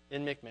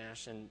in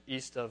Michmash and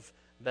east of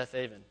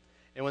Bethaven.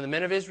 And when the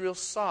men of Israel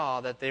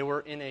saw that they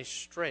were in a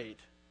strait,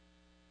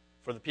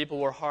 for the people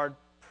were hard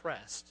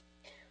pressed,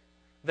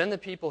 then the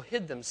people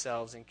hid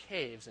themselves in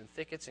caves and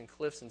thickets and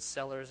cliffs and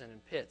cellars and in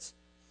pits.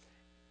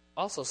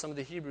 Also some of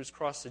the Hebrews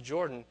crossed the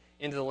Jordan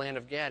into the land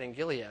of Gad and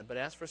Gilead. But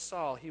as for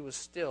Saul, he was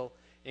still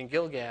in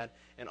Gilgal,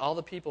 and all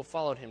the people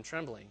followed him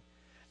trembling.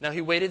 Now he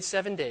waited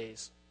 7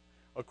 days,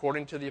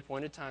 according to the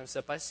appointed time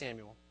set by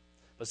Samuel.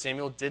 But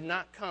Samuel did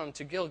not come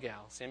to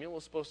Gilgal. Samuel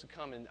was supposed to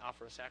come and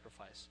offer a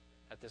sacrifice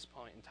at this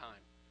point in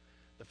time.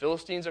 The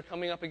Philistines are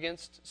coming up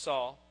against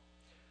Saul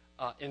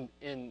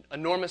in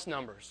enormous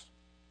numbers.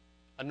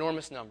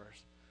 Enormous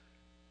numbers.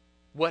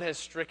 What has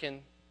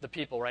stricken the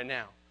people right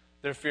now?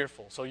 They're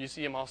fearful. So you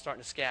see them all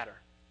starting to scatter.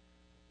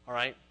 All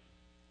right?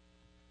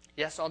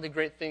 Yes, Saul did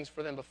great things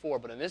for them before,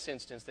 but in this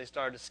instance, they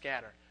started to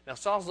scatter. Now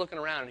Saul's looking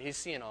around and he's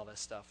seeing all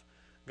this stuff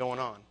going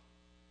on.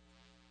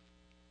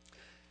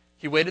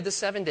 He waited the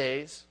 7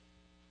 days,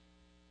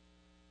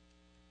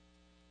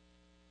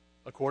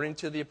 according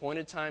to the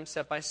appointed time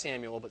set by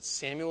Samuel, but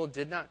Samuel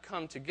did not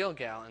come to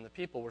Gilgal, and the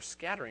people were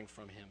scattering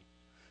from him.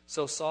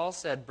 So Saul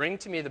said, "Bring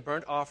to me the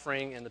burnt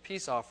offering and the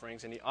peace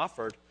offerings," and he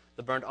offered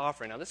the burnt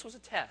offering. Now this was a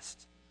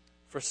test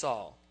for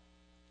Saul.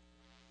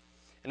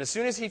 And as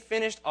soon as he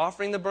finished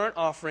offering the burnt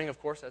offering, of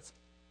course that's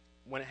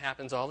when it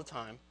happens all the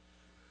time,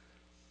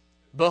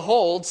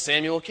 behold,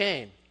 Samuel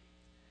came.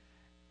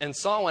 And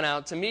Saul went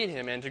out to meet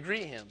him and to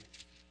greet him.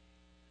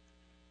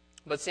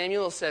 But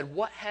Samuel said,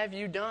 "What have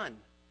you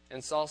done?"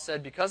 And Saul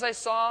said, "Because I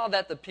saw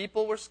that the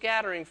people were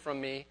scattering from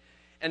me,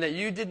 and that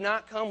you did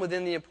not come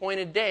within the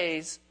appointed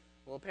days."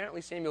 Well,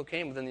 apparently Samuel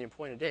came within the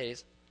appointed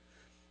days.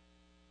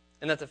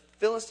 "And that the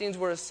Philistines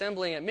were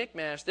assembling at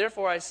Michmash.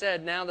 Therefore I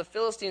said, now the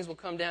Philistines will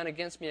come down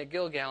against me at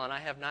Gilgal, and I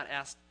have not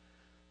asked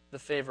the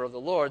favor of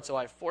the Lord. So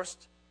I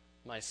forced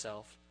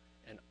myself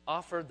and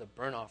offered the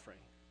burnt offering."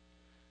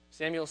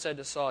 Samuel said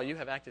to Saul, "You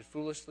have acted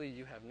foolishly.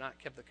 You have not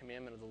kept the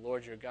commandment of the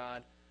Lord your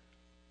God,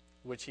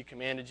 which he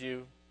commanded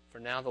you. For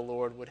now the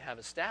Lord would have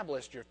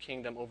established your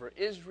kingdom over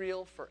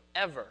Israel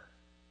forever."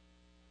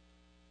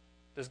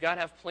 Does God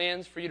have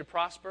plans for you to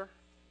prosper?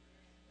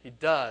 He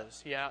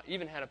does. He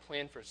even had a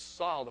plan for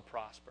Saul to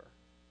prosper.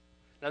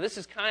 Now this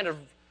is kind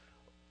of,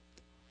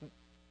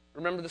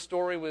 remember the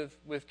story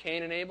with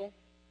Cain and Abel?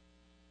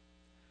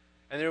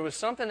 And there was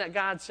something that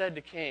God said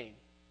to Cain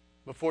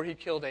before he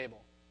killed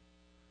Abel.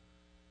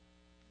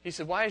 He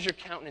said, "Why is your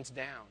countenance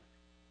down?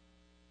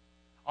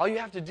 All you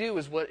have to do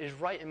is what is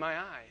right in my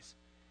eyes.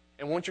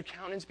 And won't your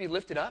countenance be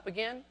lifted up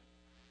again?"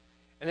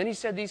 And then he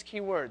said these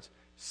key words: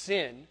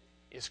 "Sin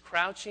is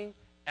crouching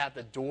at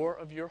the door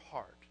of your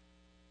heart.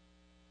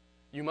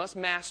 You must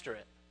master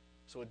it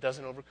so it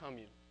doesn't overcome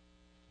you."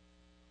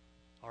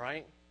 All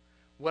right?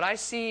 What I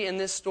see in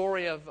this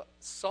story of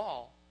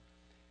Saul,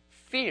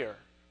 fear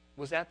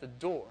was at the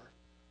door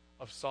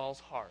of Saul's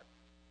heart.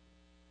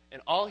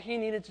 And all he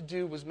needed to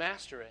do was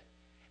master it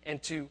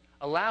and to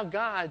allow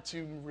God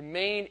to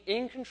remain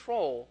in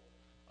control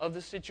of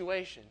the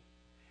situation,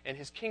 and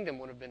his kingdom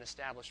would have been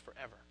established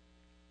forever.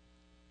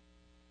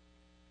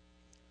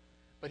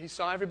 But he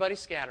saw everybody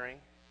scattering.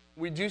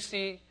 We do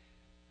see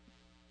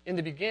in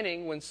the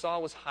beginning, when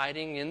Saul was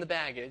hiding in the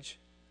baggage,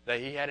 that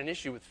he had an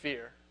issue with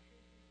fear.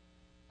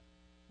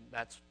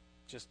 That's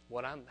just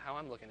how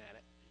I'm looking at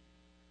it.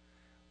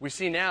 We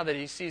see now that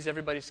he sees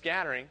everybody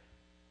scattering.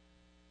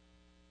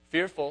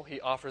 Fearful, he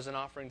offers an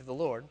offering to the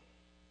Lord.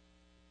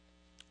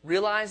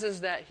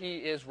 Realizes that he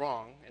is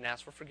wrong and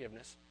asks for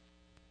forgiveness.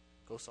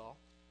 Go Saul.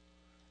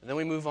 And then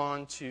we move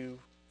on to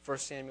 1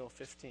 Samuel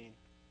 15,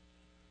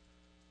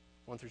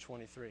 1 through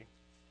 23.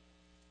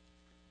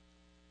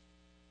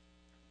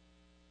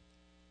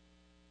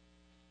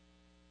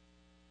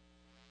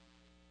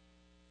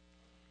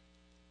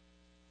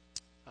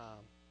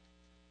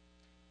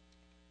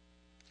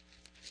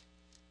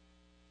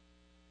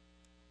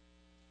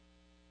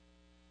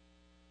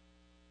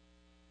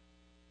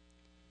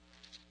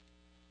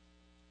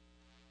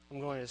 I'm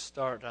going to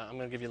start, I'm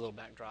going to give you a little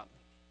backdrop.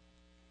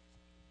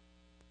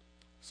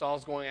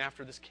 Saul's going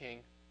after this king.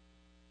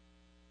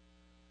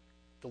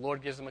 The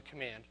Lord gives him a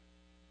command.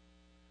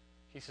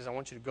 He says, I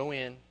want you to go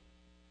in,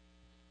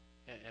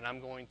 and I'm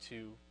going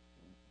to...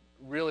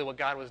 Really what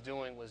God was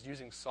doing was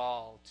using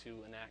Saul to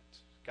enact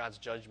God's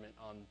judgment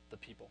on the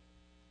people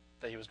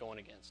that he was going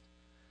against.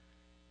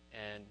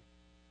 And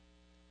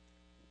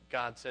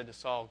God said to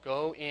Saul,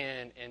 go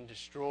in and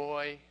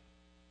destroy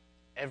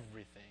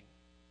everything.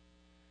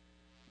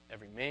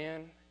 Every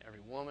man, every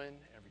woman,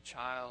 every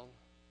child,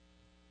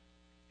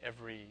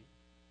 every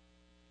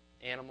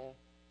animal.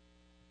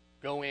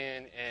 Go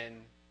in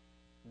and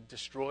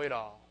destroy it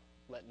all.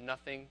 Let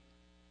nothing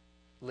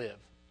live.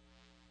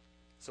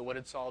 So what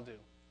did Saul do?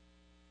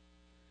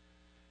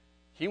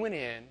 He went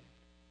in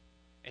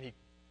and he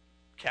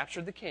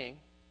captured the king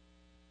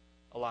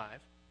alive,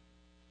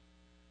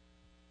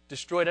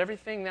 destroyed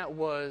everything that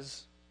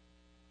was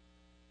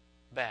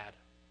bad.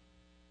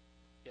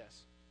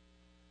 Yes.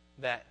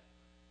 That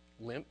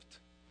limped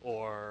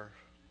or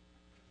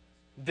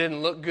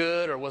didn't look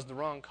good or was the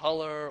wrong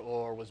color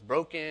or was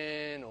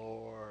broken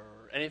or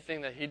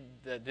anything that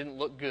didn't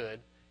look good,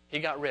 he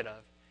got rid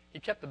of. He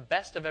kept the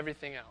best of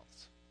everything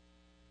else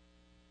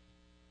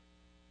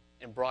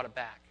and brought it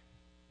back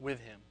with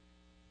him.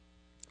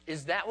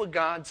 Is that what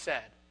God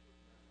said?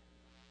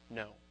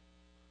 No.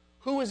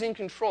 Who was in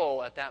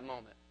control at that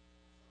moment?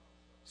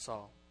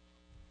 Saul.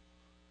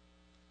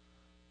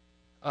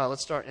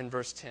 Let's start in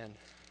verse 10.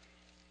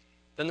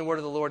 Then the word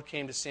of the Lord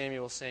came to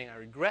Samuel, saying, I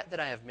regret that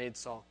I have made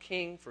Saul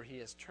king, for he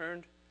has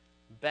turned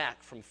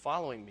back from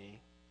following me.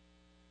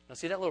 Now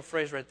see, that little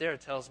phrase right there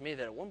tells me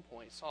that at one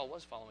point Saul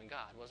was following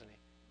God, wasn't he?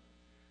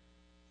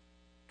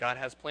 God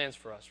has plans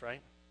for us,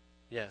 right?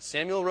 Yes.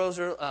 Samuel rose,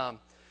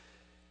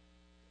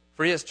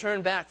 for he has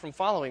turned back from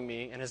following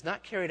me and has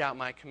not carried out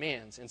my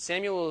commands. And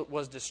Samuel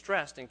was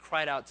distressed and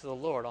cried out to the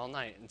Lord all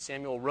night. And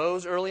Samuel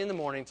rose early in the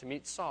morning to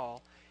meet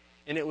Saul,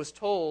 and it was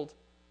told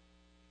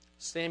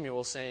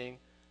Samuel, saying,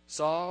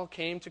 Saul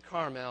came to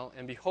Carmel,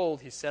 and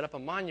behold, he set up a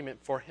monument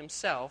for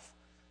himself,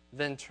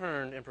 then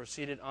turned and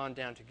proceeded on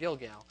down to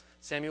Gilgal.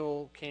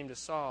 Samuel came to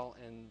Saul,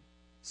 and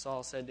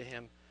Saul said to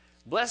him,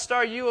 Blessed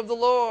are you of the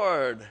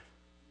Lord.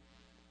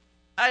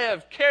 I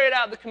have carried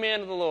out the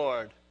command of the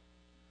Lord.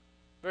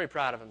 Very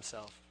proud of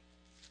himself.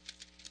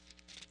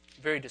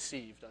 Very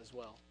deceived as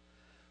well.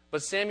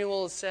 But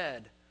Samuel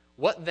said,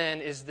 What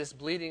then is this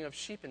bleating of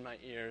sheep in my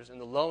ears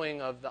and the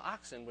lowing of the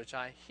oxen which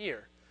I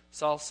hear?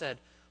 Saul said,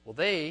 Well,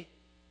 they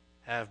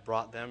have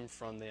brought them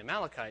from the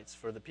Amalekites,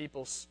 for the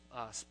people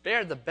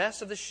spared the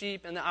best of the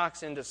sheep and the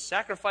oxen to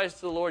sacrifice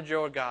to the Lord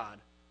your God.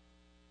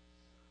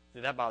 See,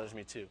 that bothers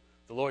me too.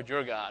 The Lord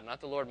your God, not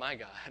the Lord my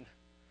God.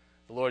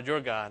 The Lord your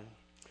God.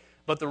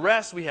 But the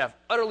rest we have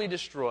utterly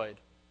destroyed.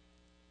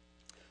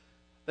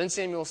 Then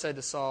Samuel said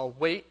to Saul,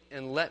 Wait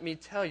and let me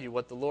tell you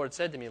what the Lord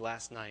said to me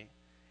last night.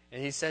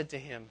 And he said to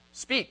him,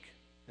 Speak.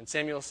 And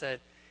Samuel said,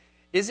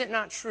 Is it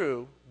not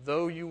true,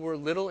 though you were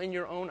little in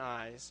your own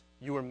eyes,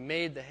 you were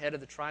made the head of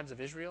the tribes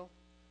of Israel?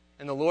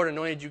 And the Lord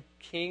anointed you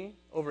king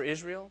over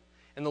Israel?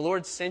 And the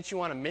Lord sent you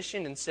on a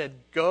mission and said,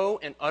 Go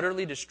and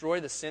utterly destroy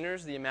the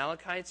sinners, the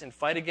Amalekites, and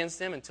fight against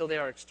them until they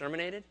are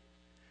exterminated?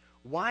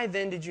 Why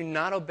then did you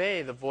not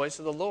obey the voice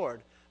of the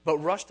Lord, but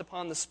rushed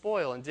upon the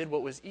spoil and did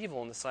what was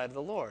evil in the sight of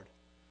the Lord?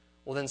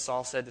 Well, then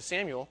Saul said to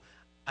Samuel,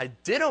 I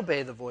did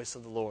obey the voice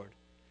of the Lord,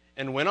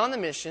 and went on the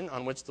mission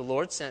on which the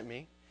Lord sent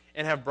me,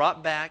 and have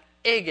brought back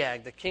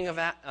Agag, the king of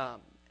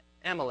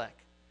Amalek,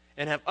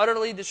 and have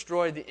utterly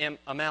destroyed the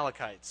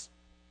Amalekites.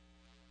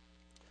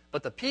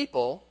 But the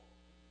people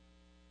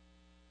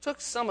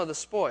took some of the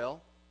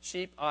spoil,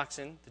 sheep,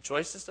 oxen, the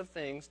choicest of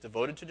things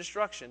devoted to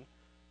destruction,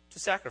 to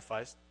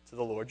sacrifice to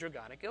the Lord your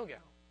God at Gilgal.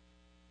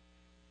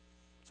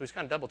 So he's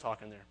kind of double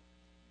talking there.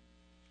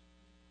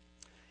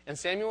 And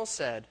Samuel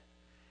said,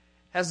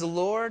 Has the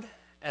Lord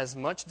as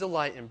much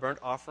delight in burnt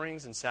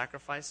offerings and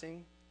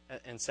sacrifices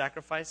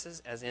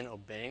as in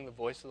obeying the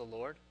voice of the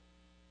Lord?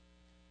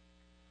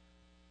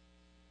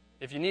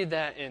 If you need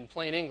that in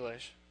plain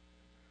English,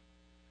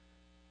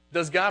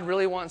 does God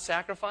really want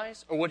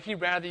sacrifice, or would he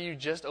rather you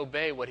just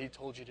obey what he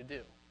told you to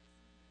do?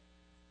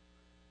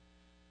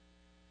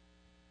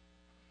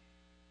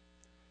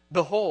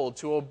 Behold,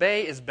 to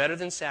obey is better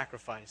than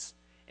sacrifice,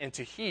 and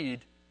to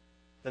heed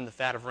than the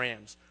fat of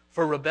rams.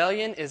 For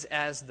rebellion is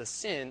as the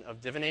sin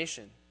of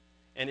divination,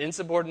 and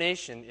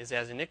insubordination is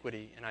as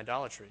iniquity and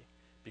idolatry.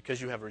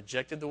 Because you have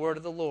rejected the word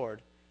of the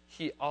Lord,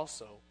 he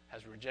also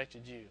has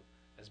rejected you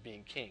as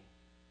being king.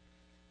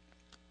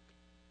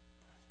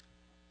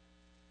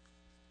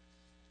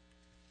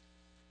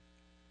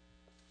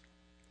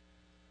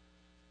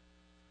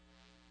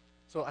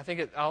 So I think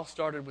it all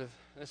started with,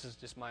 this is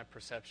just my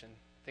perception,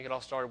 I think it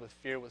all started with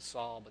fear with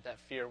Saul, but that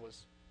fear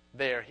was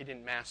there. He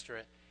didn't master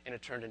it, and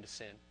it turned into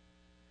sin.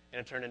 And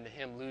it turned into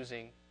him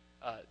losing,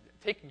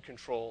 taking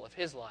control of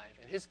his life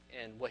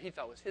and what he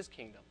thought was his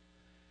kingdom.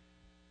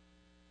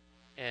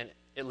 And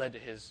it led to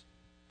his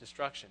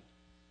destruction.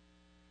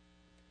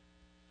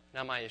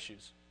 Now my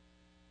issues.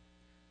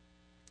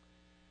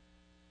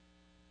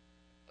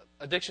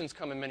 addictions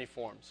come in many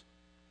forms.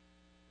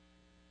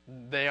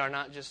 They are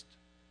not just,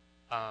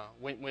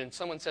 when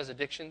someone says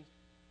addiction,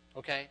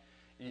 okay,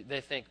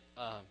 they think,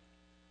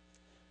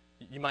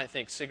 you might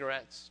think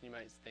cigarettes, you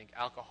might think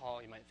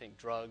alcohol, you might think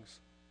drugs,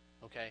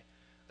 okay?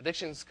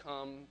 Addictions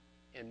come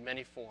in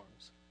many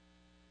forms.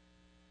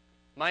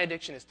 My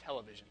addiction is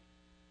television.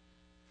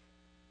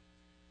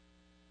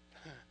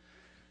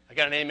 I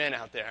got an amen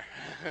out there.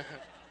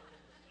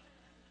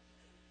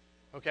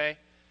 Okay?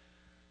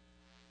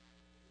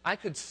 I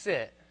could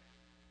sit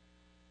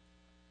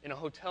in a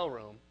hotel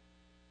room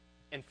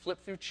and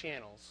flip through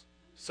channels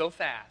so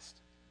fast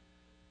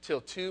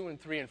till 2 and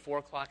 3 and 4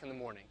 o'clock in the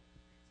morning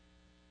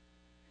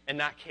and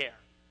not care.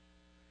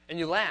 And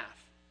you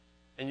laugh.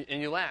 And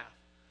you laugh.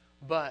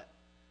 But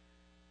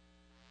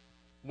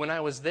when I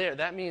was there,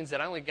 that means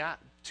that I only got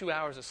 2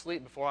 hours of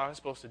sleep before I was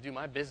supposed to do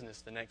my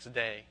business the next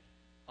day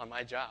on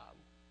my job.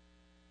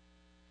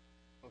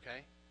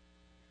 Okay?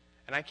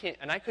 And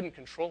I couldn't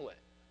control it.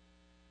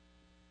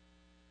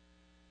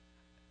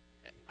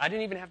 I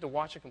didn't even have to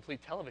watch a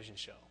complete television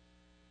show.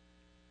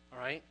 All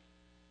right?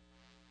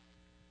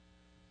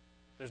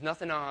 There's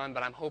nothing on,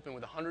 but I'm hoping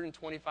with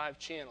 125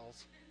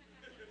 channels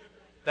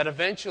that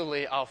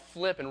eventually I'll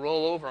flip and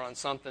roll over on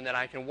something that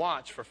I can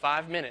watch for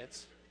 5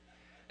 minutes.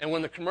 And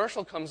when the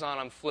commercial comes on,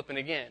 I'm flipping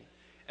again.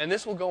 And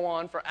this will go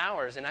on for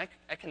hours, and I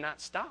cannot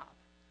stop.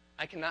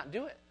 I cannot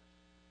do it.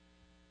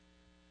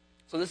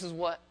 So this is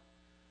what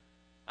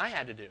I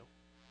had to do.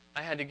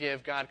 I had to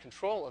give God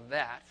control of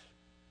that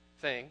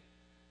thing.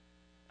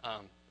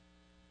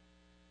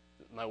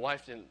 My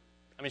wife didn't.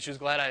 I mean, she was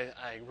glad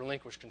I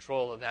relinquished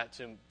control of that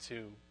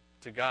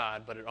to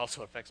God, but it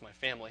also affects my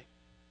family.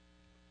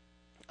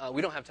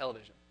 We don't have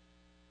television.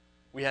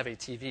 We have a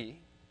TV.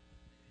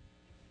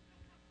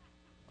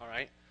 All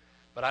right?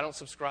 But I don't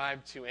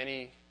subscribe to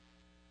any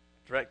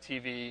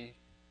DirecTV,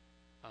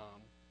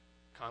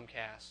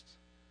 Comcast,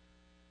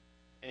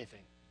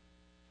 anything.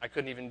 I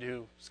couldn't even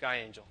do Sky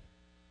Angel.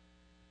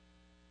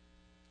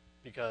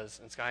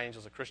 And Sky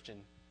Angel's a Christian,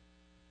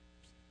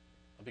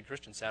 a big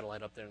Christian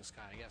satellite up there in the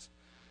sky, I guess.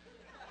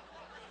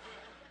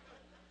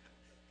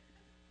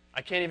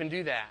 I can't even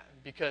do that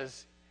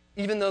because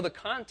even though the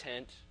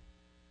content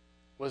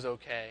was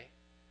okay,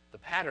 the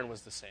pattern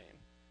was the same.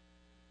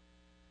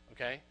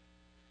 Okay?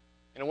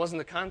 And it wasn't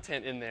the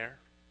content in there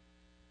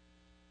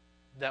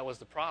that was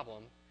the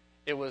problem.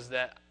 It was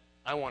that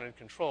I wanted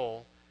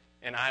control,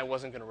 and I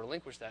wasn't going to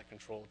relinquish that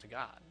control to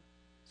God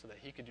so that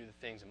He could do the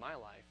things in my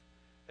life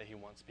that He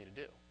wants me to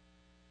do.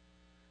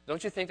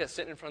 Don't you think that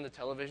sitting in front of the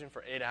television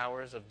for 8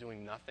 hours of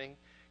doing nothing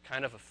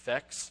kind of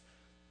affects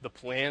the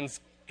plans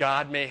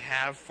God may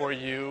have for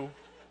you?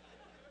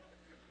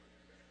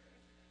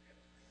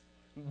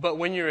 But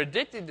when you're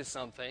addicted to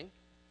something,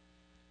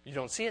 you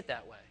don't see it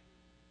that way.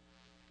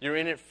 You're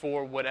in it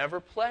for whatever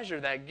pleasure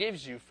that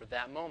gives you for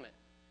that moment.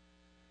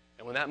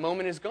 And when that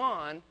moment is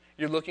gone,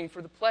 you're looking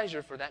for the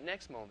pleasure for that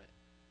next moment.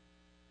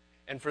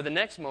 And for the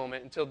next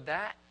moment until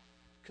that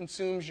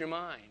consumes your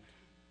mind.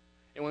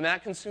 And when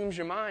that consumes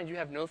your mind, you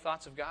have no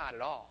thoughts of God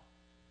at all.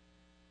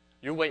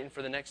 You're waiting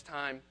for the next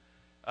time,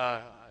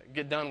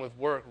 get done with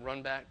work,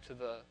 run back to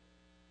the...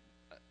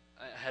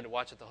 I had to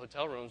watch at the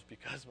hotel rooms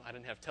because I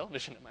didn't have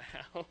television at my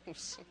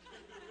house.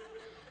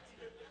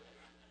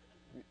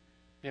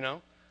 You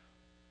know?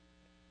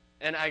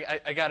 And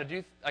I got to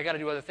do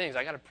other things.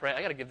 I got to pray.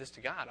 I got to give this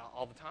to God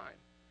all the time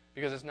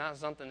because it's not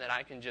something that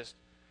I can just.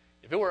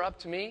 If it were up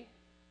to me,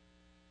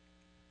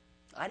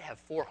 I'd have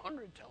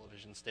 400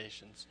 television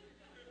stations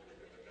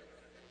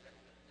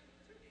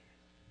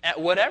at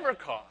whatever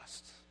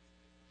cost.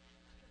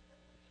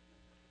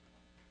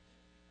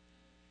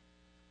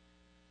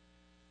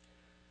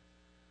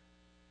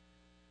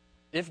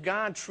 If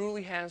God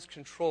truly has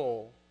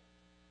control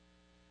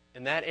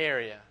in that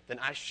area, then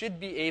I should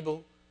be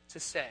able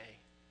to say,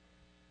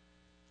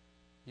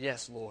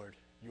 yes, Lord,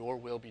 your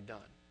will be done.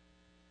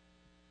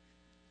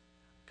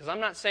 Because I'm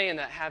not saying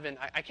that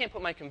I can't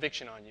put my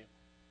conviction on you.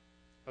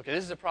 Okay,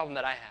 this is a problem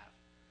that I have.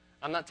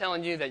 I'm not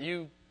telling you that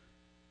you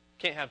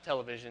can't have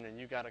television and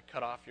you got to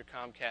cut off your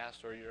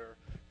Comcast or your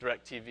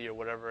DirecTV or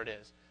whatever it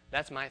is.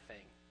 That's my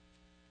thing.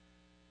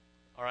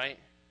 All right?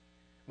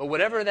 But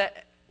whatever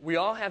that, we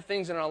all have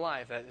things in our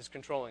life that is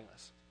controlling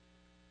us.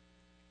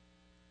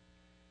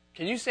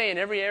 Can you say in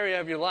every area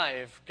of your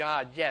life,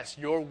 God, yes,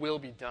 your will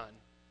be done?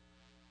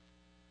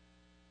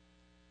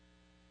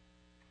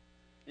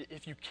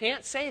 If you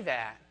can't say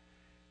that,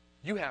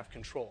 you have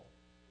control.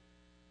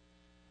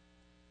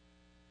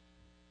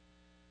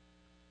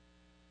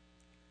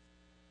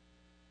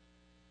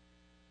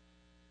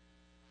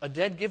 A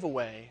dead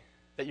giveaway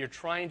that you're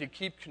trying to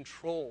keep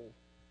control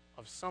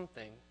of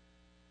something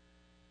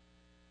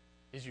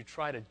is you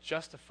try to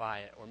justify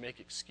it or make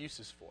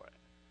excuses for it.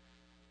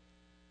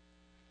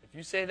 If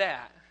you say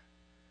that,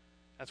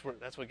 that's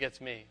what gets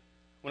me.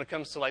 When it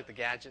comes to like the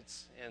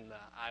gadgets and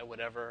the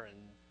whatever, and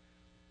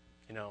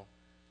you know,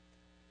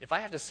 if I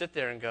have to sit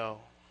there and go,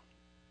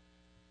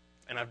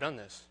 and I've done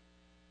this,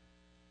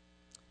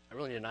 I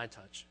really need an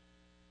iTouch.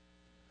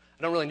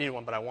 I don't really need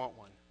one, but I want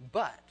one.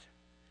 But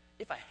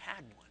if I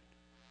had one,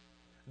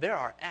 there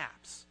are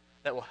apps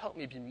that will help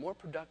me be more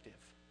productive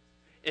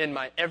in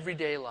my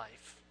everyday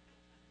life.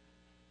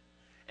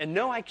 And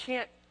no, I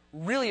can't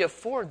really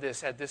afford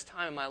this at this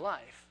time in my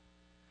life.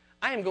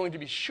 I am going to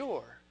be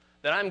sure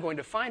that I'm going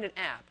to find an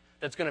app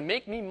that's going to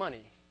make me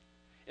money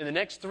in the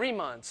next 3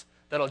 months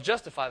that'll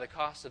justify the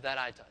cost of that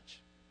iTouch.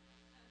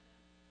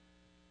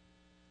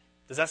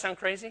 Does that sound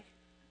crazy?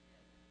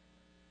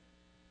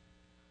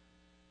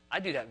 I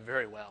do that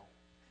very well.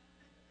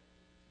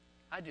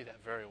 I do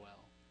that very well.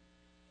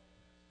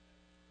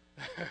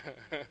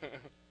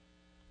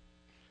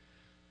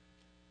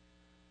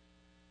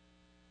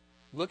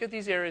 Look at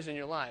these areas in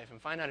your life and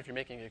find out if you're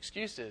making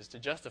excuses to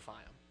justify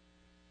them.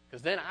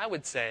 Because then I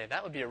would say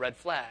that would be a red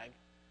flag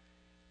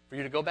for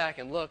you to go back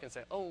and look and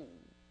say, oh,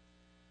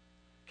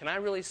 can I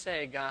really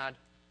say, God,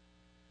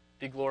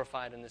 be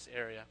glorified in this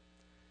area?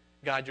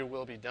 God, your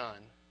will be done.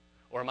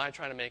 Or am I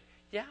trying to make,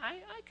 yeah,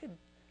 I could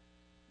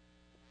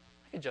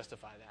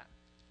justify that.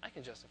 I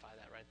can justify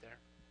that right there.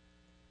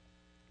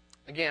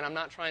 Again, I'm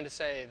not trying to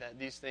say that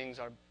these things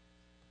are,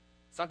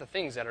 it's not the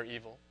things that are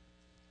evil.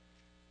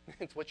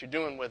 It's what you're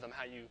doing with them,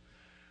 how you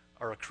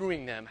are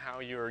accruing them, how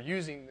you're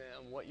using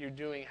them, what you're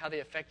doing, how they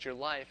affect your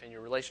life and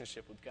your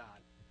relationship with God.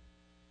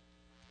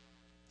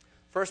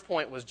 First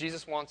point was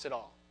Jesus wants it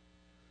all.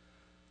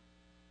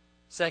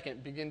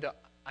 Second, begin to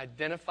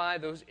identify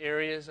those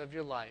areas of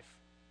your life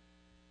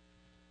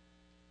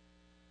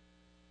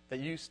that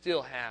you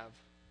still have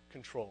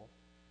control.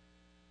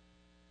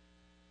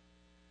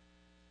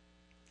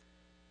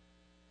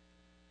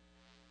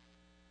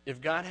 If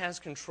God has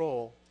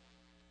control,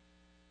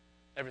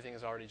 everything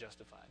is already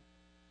justified.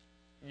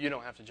 You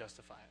don't have to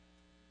justify it.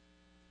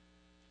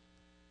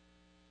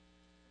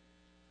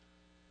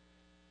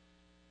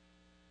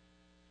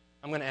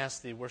 I'm going to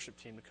ask the worship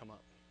team to come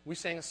up. We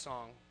sang a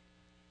song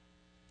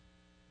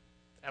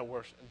at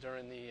worship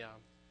during the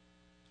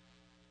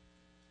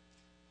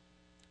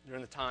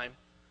time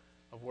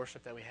of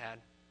worship that we had,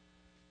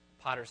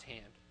 Potter's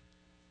Hand.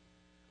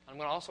 I'm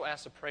going to also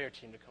ask the prayer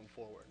team to come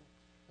forward.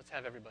 Let's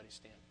have everybody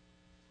stand.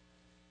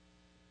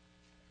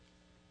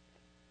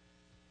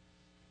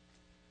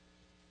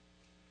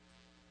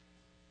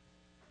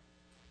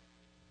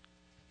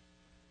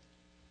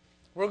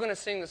 We're going to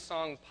sing the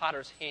song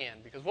Potter's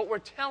Hand because what we're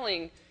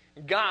telling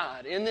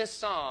God in this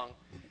song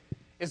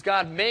is,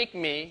 God, make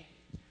me,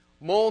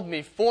 mold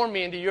me, form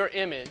me into your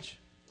image.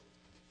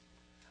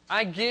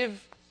 I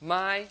give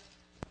my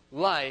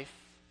life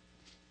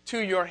to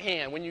your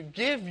hand. When you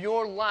give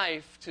your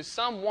life to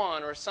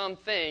someone or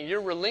something,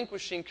 you're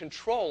relinquishing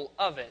control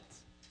of it.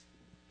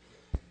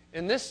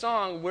 In this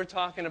song, we're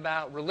talking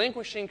about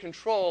relinquishing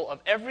control of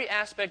every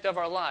aspect of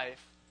our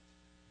life,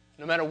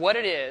 no matter what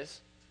it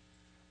is,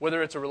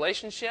 whether it's a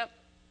relationship,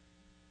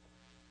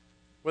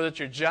 whether it's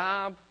your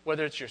job,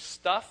 whether it's your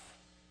stuff,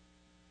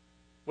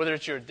 whether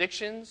it's your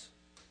addictions,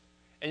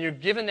 and you're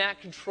giving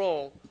that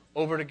control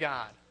over to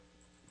God.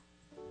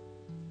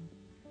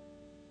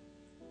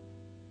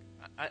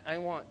 I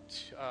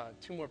want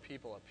 2 more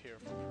people up here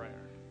for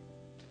prayer.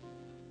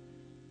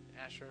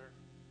 Asher.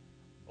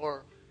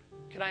 Or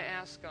could I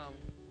ask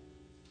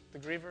the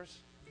grievers,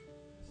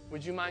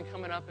 would you mind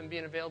coming up and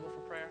being available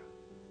for prayer?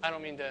 I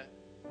don't mean to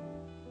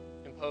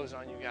impose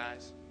on you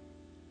guys,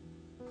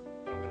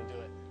 but I'm going to do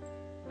it.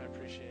 I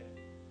appreciate it.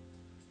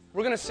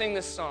 We're going to sing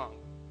this song.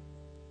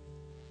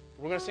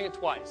 We're going to sing it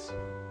twice.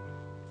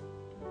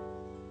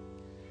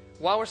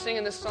 While we're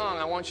singing this song,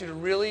 I want you to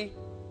really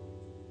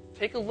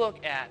take a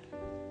look at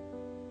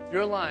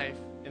your life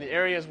in the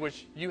areas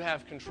which you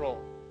have control.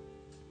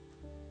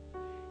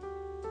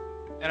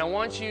 And I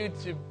want you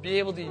to be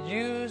able to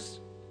use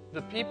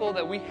the people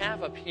that we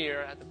have up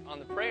here on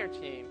the prayer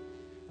team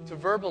to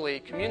verbally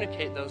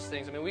communicate those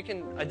things. I mean, we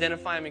can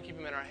identify them and keep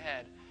them in our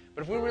head.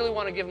 But if we really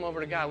want to give them over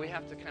to God, we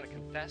have to kind of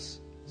confess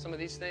some of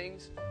these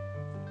things.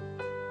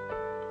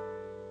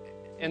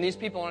 And these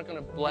people aren't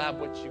going to blab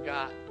what you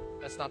got.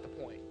 That's not the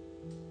point.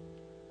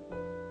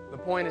 The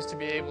point is to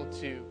be able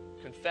to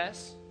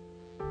confess,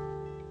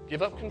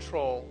 give up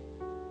control,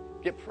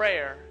 get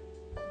prayer,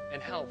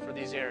 and help for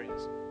these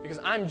areas. Because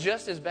I'm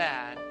just as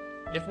bad,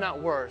 if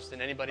not worse, than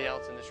anybody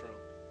else in this room.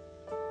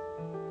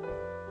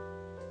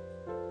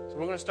 So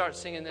we're going to start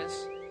singing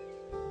this.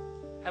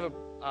 Have a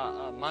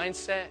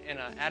mindset and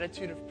an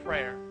attitude of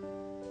prayer.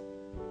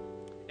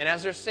 And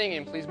as they're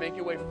singing, please make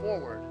your way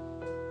forward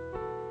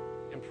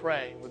and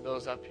pray with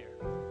those up here.